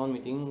 কেইবাটাও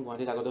মিটিং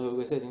গুৱাহাটীত আগতে হৈ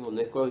গৈছে এদিন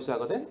উল্লেখ কৰা হৈছে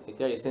আগতে.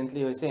 এতিয়া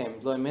ৰিসেন্টলি হৈছে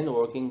এমপ্লয়মেণ্ট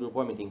ৱৰ্কিং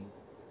গ্ৰুপৰ মিটিং.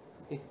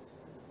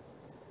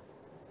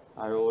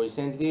 আৰু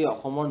ৰিসেন্টলি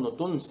অসমৰ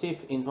নতুন চিফ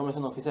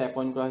ইনফৰমেশন অফিচাৰ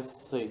এপইন্ট কৰা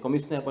হৈছে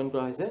কমিশনাৰ এপইন্ট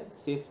কৰা হৈছে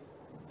চিফ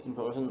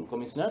ইনফৰমেশন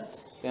কমিশনাৰ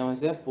তেওঁ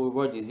হৈছে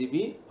পূৰ্বৰ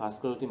DGP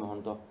Bhaskarjyoti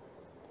Mahanta.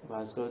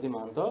 Bhaskarjyoti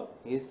Mahanta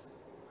is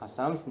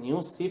আসামছ new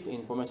chief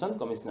information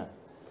commissioner.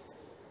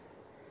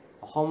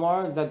 অসমৰ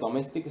দা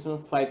ডমেষ্টিক কিছুমান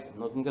ফ্লাইট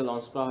নতুনকৈ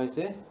লঞ্চ কৰা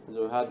হৈছে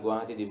যোৰহাট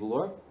গুৱাহাটী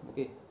ডিব্ৰুগড়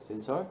ওকে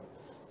শিলচৰ.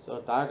 সো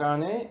তাৰ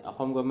কাৰণে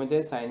অসম গভৰ্ণমেণ্টে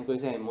সাইন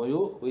কৰিছে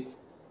MOU with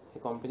a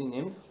company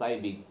name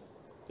Flybig.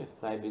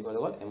 ফ্লাইবিগৰ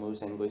লগত MOU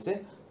সাইন কৰিছে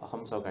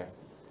অসম চৰকাৰে.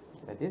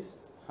 That is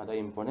other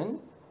important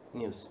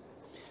news.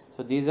 So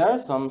these are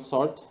some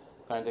short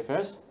current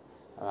affairs.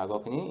 আৰু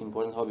আগৰখিনি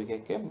ইম্পৰ্টেণ্ট হ'ব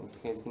বিশেষকৈ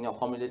সেইখিনি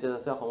অসম ৰিলেটেড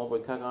আছে অসমৰ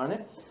পৰীক্ষাৰ কাৰণে.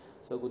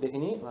 সো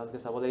গোটেইখিনি ভালকৈ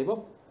চাব লাগিব.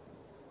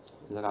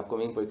 যিবিলাক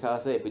আপকামিং পৰীক্ষা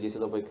আছে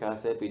APDCL পৰীক্ষা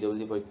আছে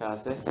PWD পৰীক্ষা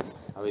আছে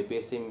আৰু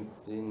APSC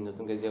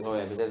নতুনকৈ যে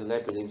এডভাৰটাইজ ওলাই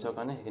প্ৰিলিমছৰ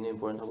কাৰণে সেইখিনি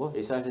ইম্পৰ্টেণ্ট হ'ব.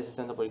 ৰিচাৰ্চ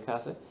এছিষ্টেণ্টৰ পৰীক্ষা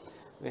আছে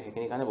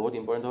সেইখিনিৰ কাৰণে বহুত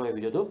ইম্পৰ্টেণ্ট হ'ব এই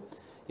ভিডিঅ'টো.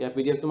 ইয়াৰ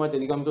PDF মই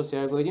টেলিগ্ৰামটো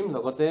শ্বেয়াৰ কৰি দিম.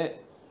 লগতে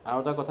আৰু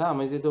এটা কথা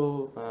আমি যেটো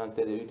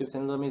ইউটিউব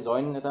চেনেলত আমি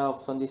জয়েন এটা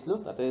অপচন দিছিলো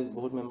তাতে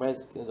বহুত মেম্বাৰ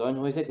জয়েন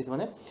হৈছে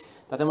কিছুমানে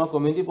তাতে মই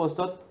কমিউনিটি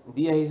পোষ্টত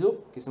দি আহিছো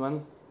কিছুমান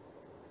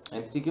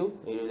MCQ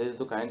ৰিলেটেড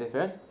টু কাৰেন্ট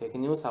এফেয়াৰ্স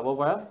সেইখিনিও চাব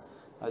পাৰা.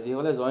 আৰু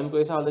যিসকলে জয়েন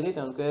কৰিছে অলৰেডি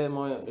তেওঁলোকে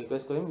মই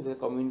ৰিকুৱেষ্ট কৰিম যে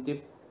কমিউনিটি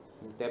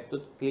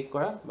টেবটোত ক্লিক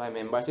কৰা বা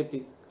মেম্বাৰশ্বিপ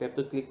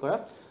টেবটোত ক্লিক কৰা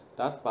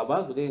তাত পাবা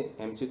গোটেই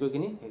MCQ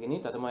খিনি সেইখিনি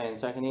তাতে মই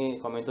এনসাৰখিনি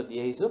কমেন্টত দি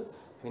আহিছো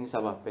সেইখিনি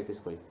চাবা প্ৰেক্টিছ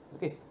কৰি.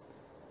 Okay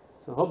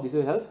so hope this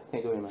will help.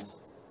 Thank you very mass.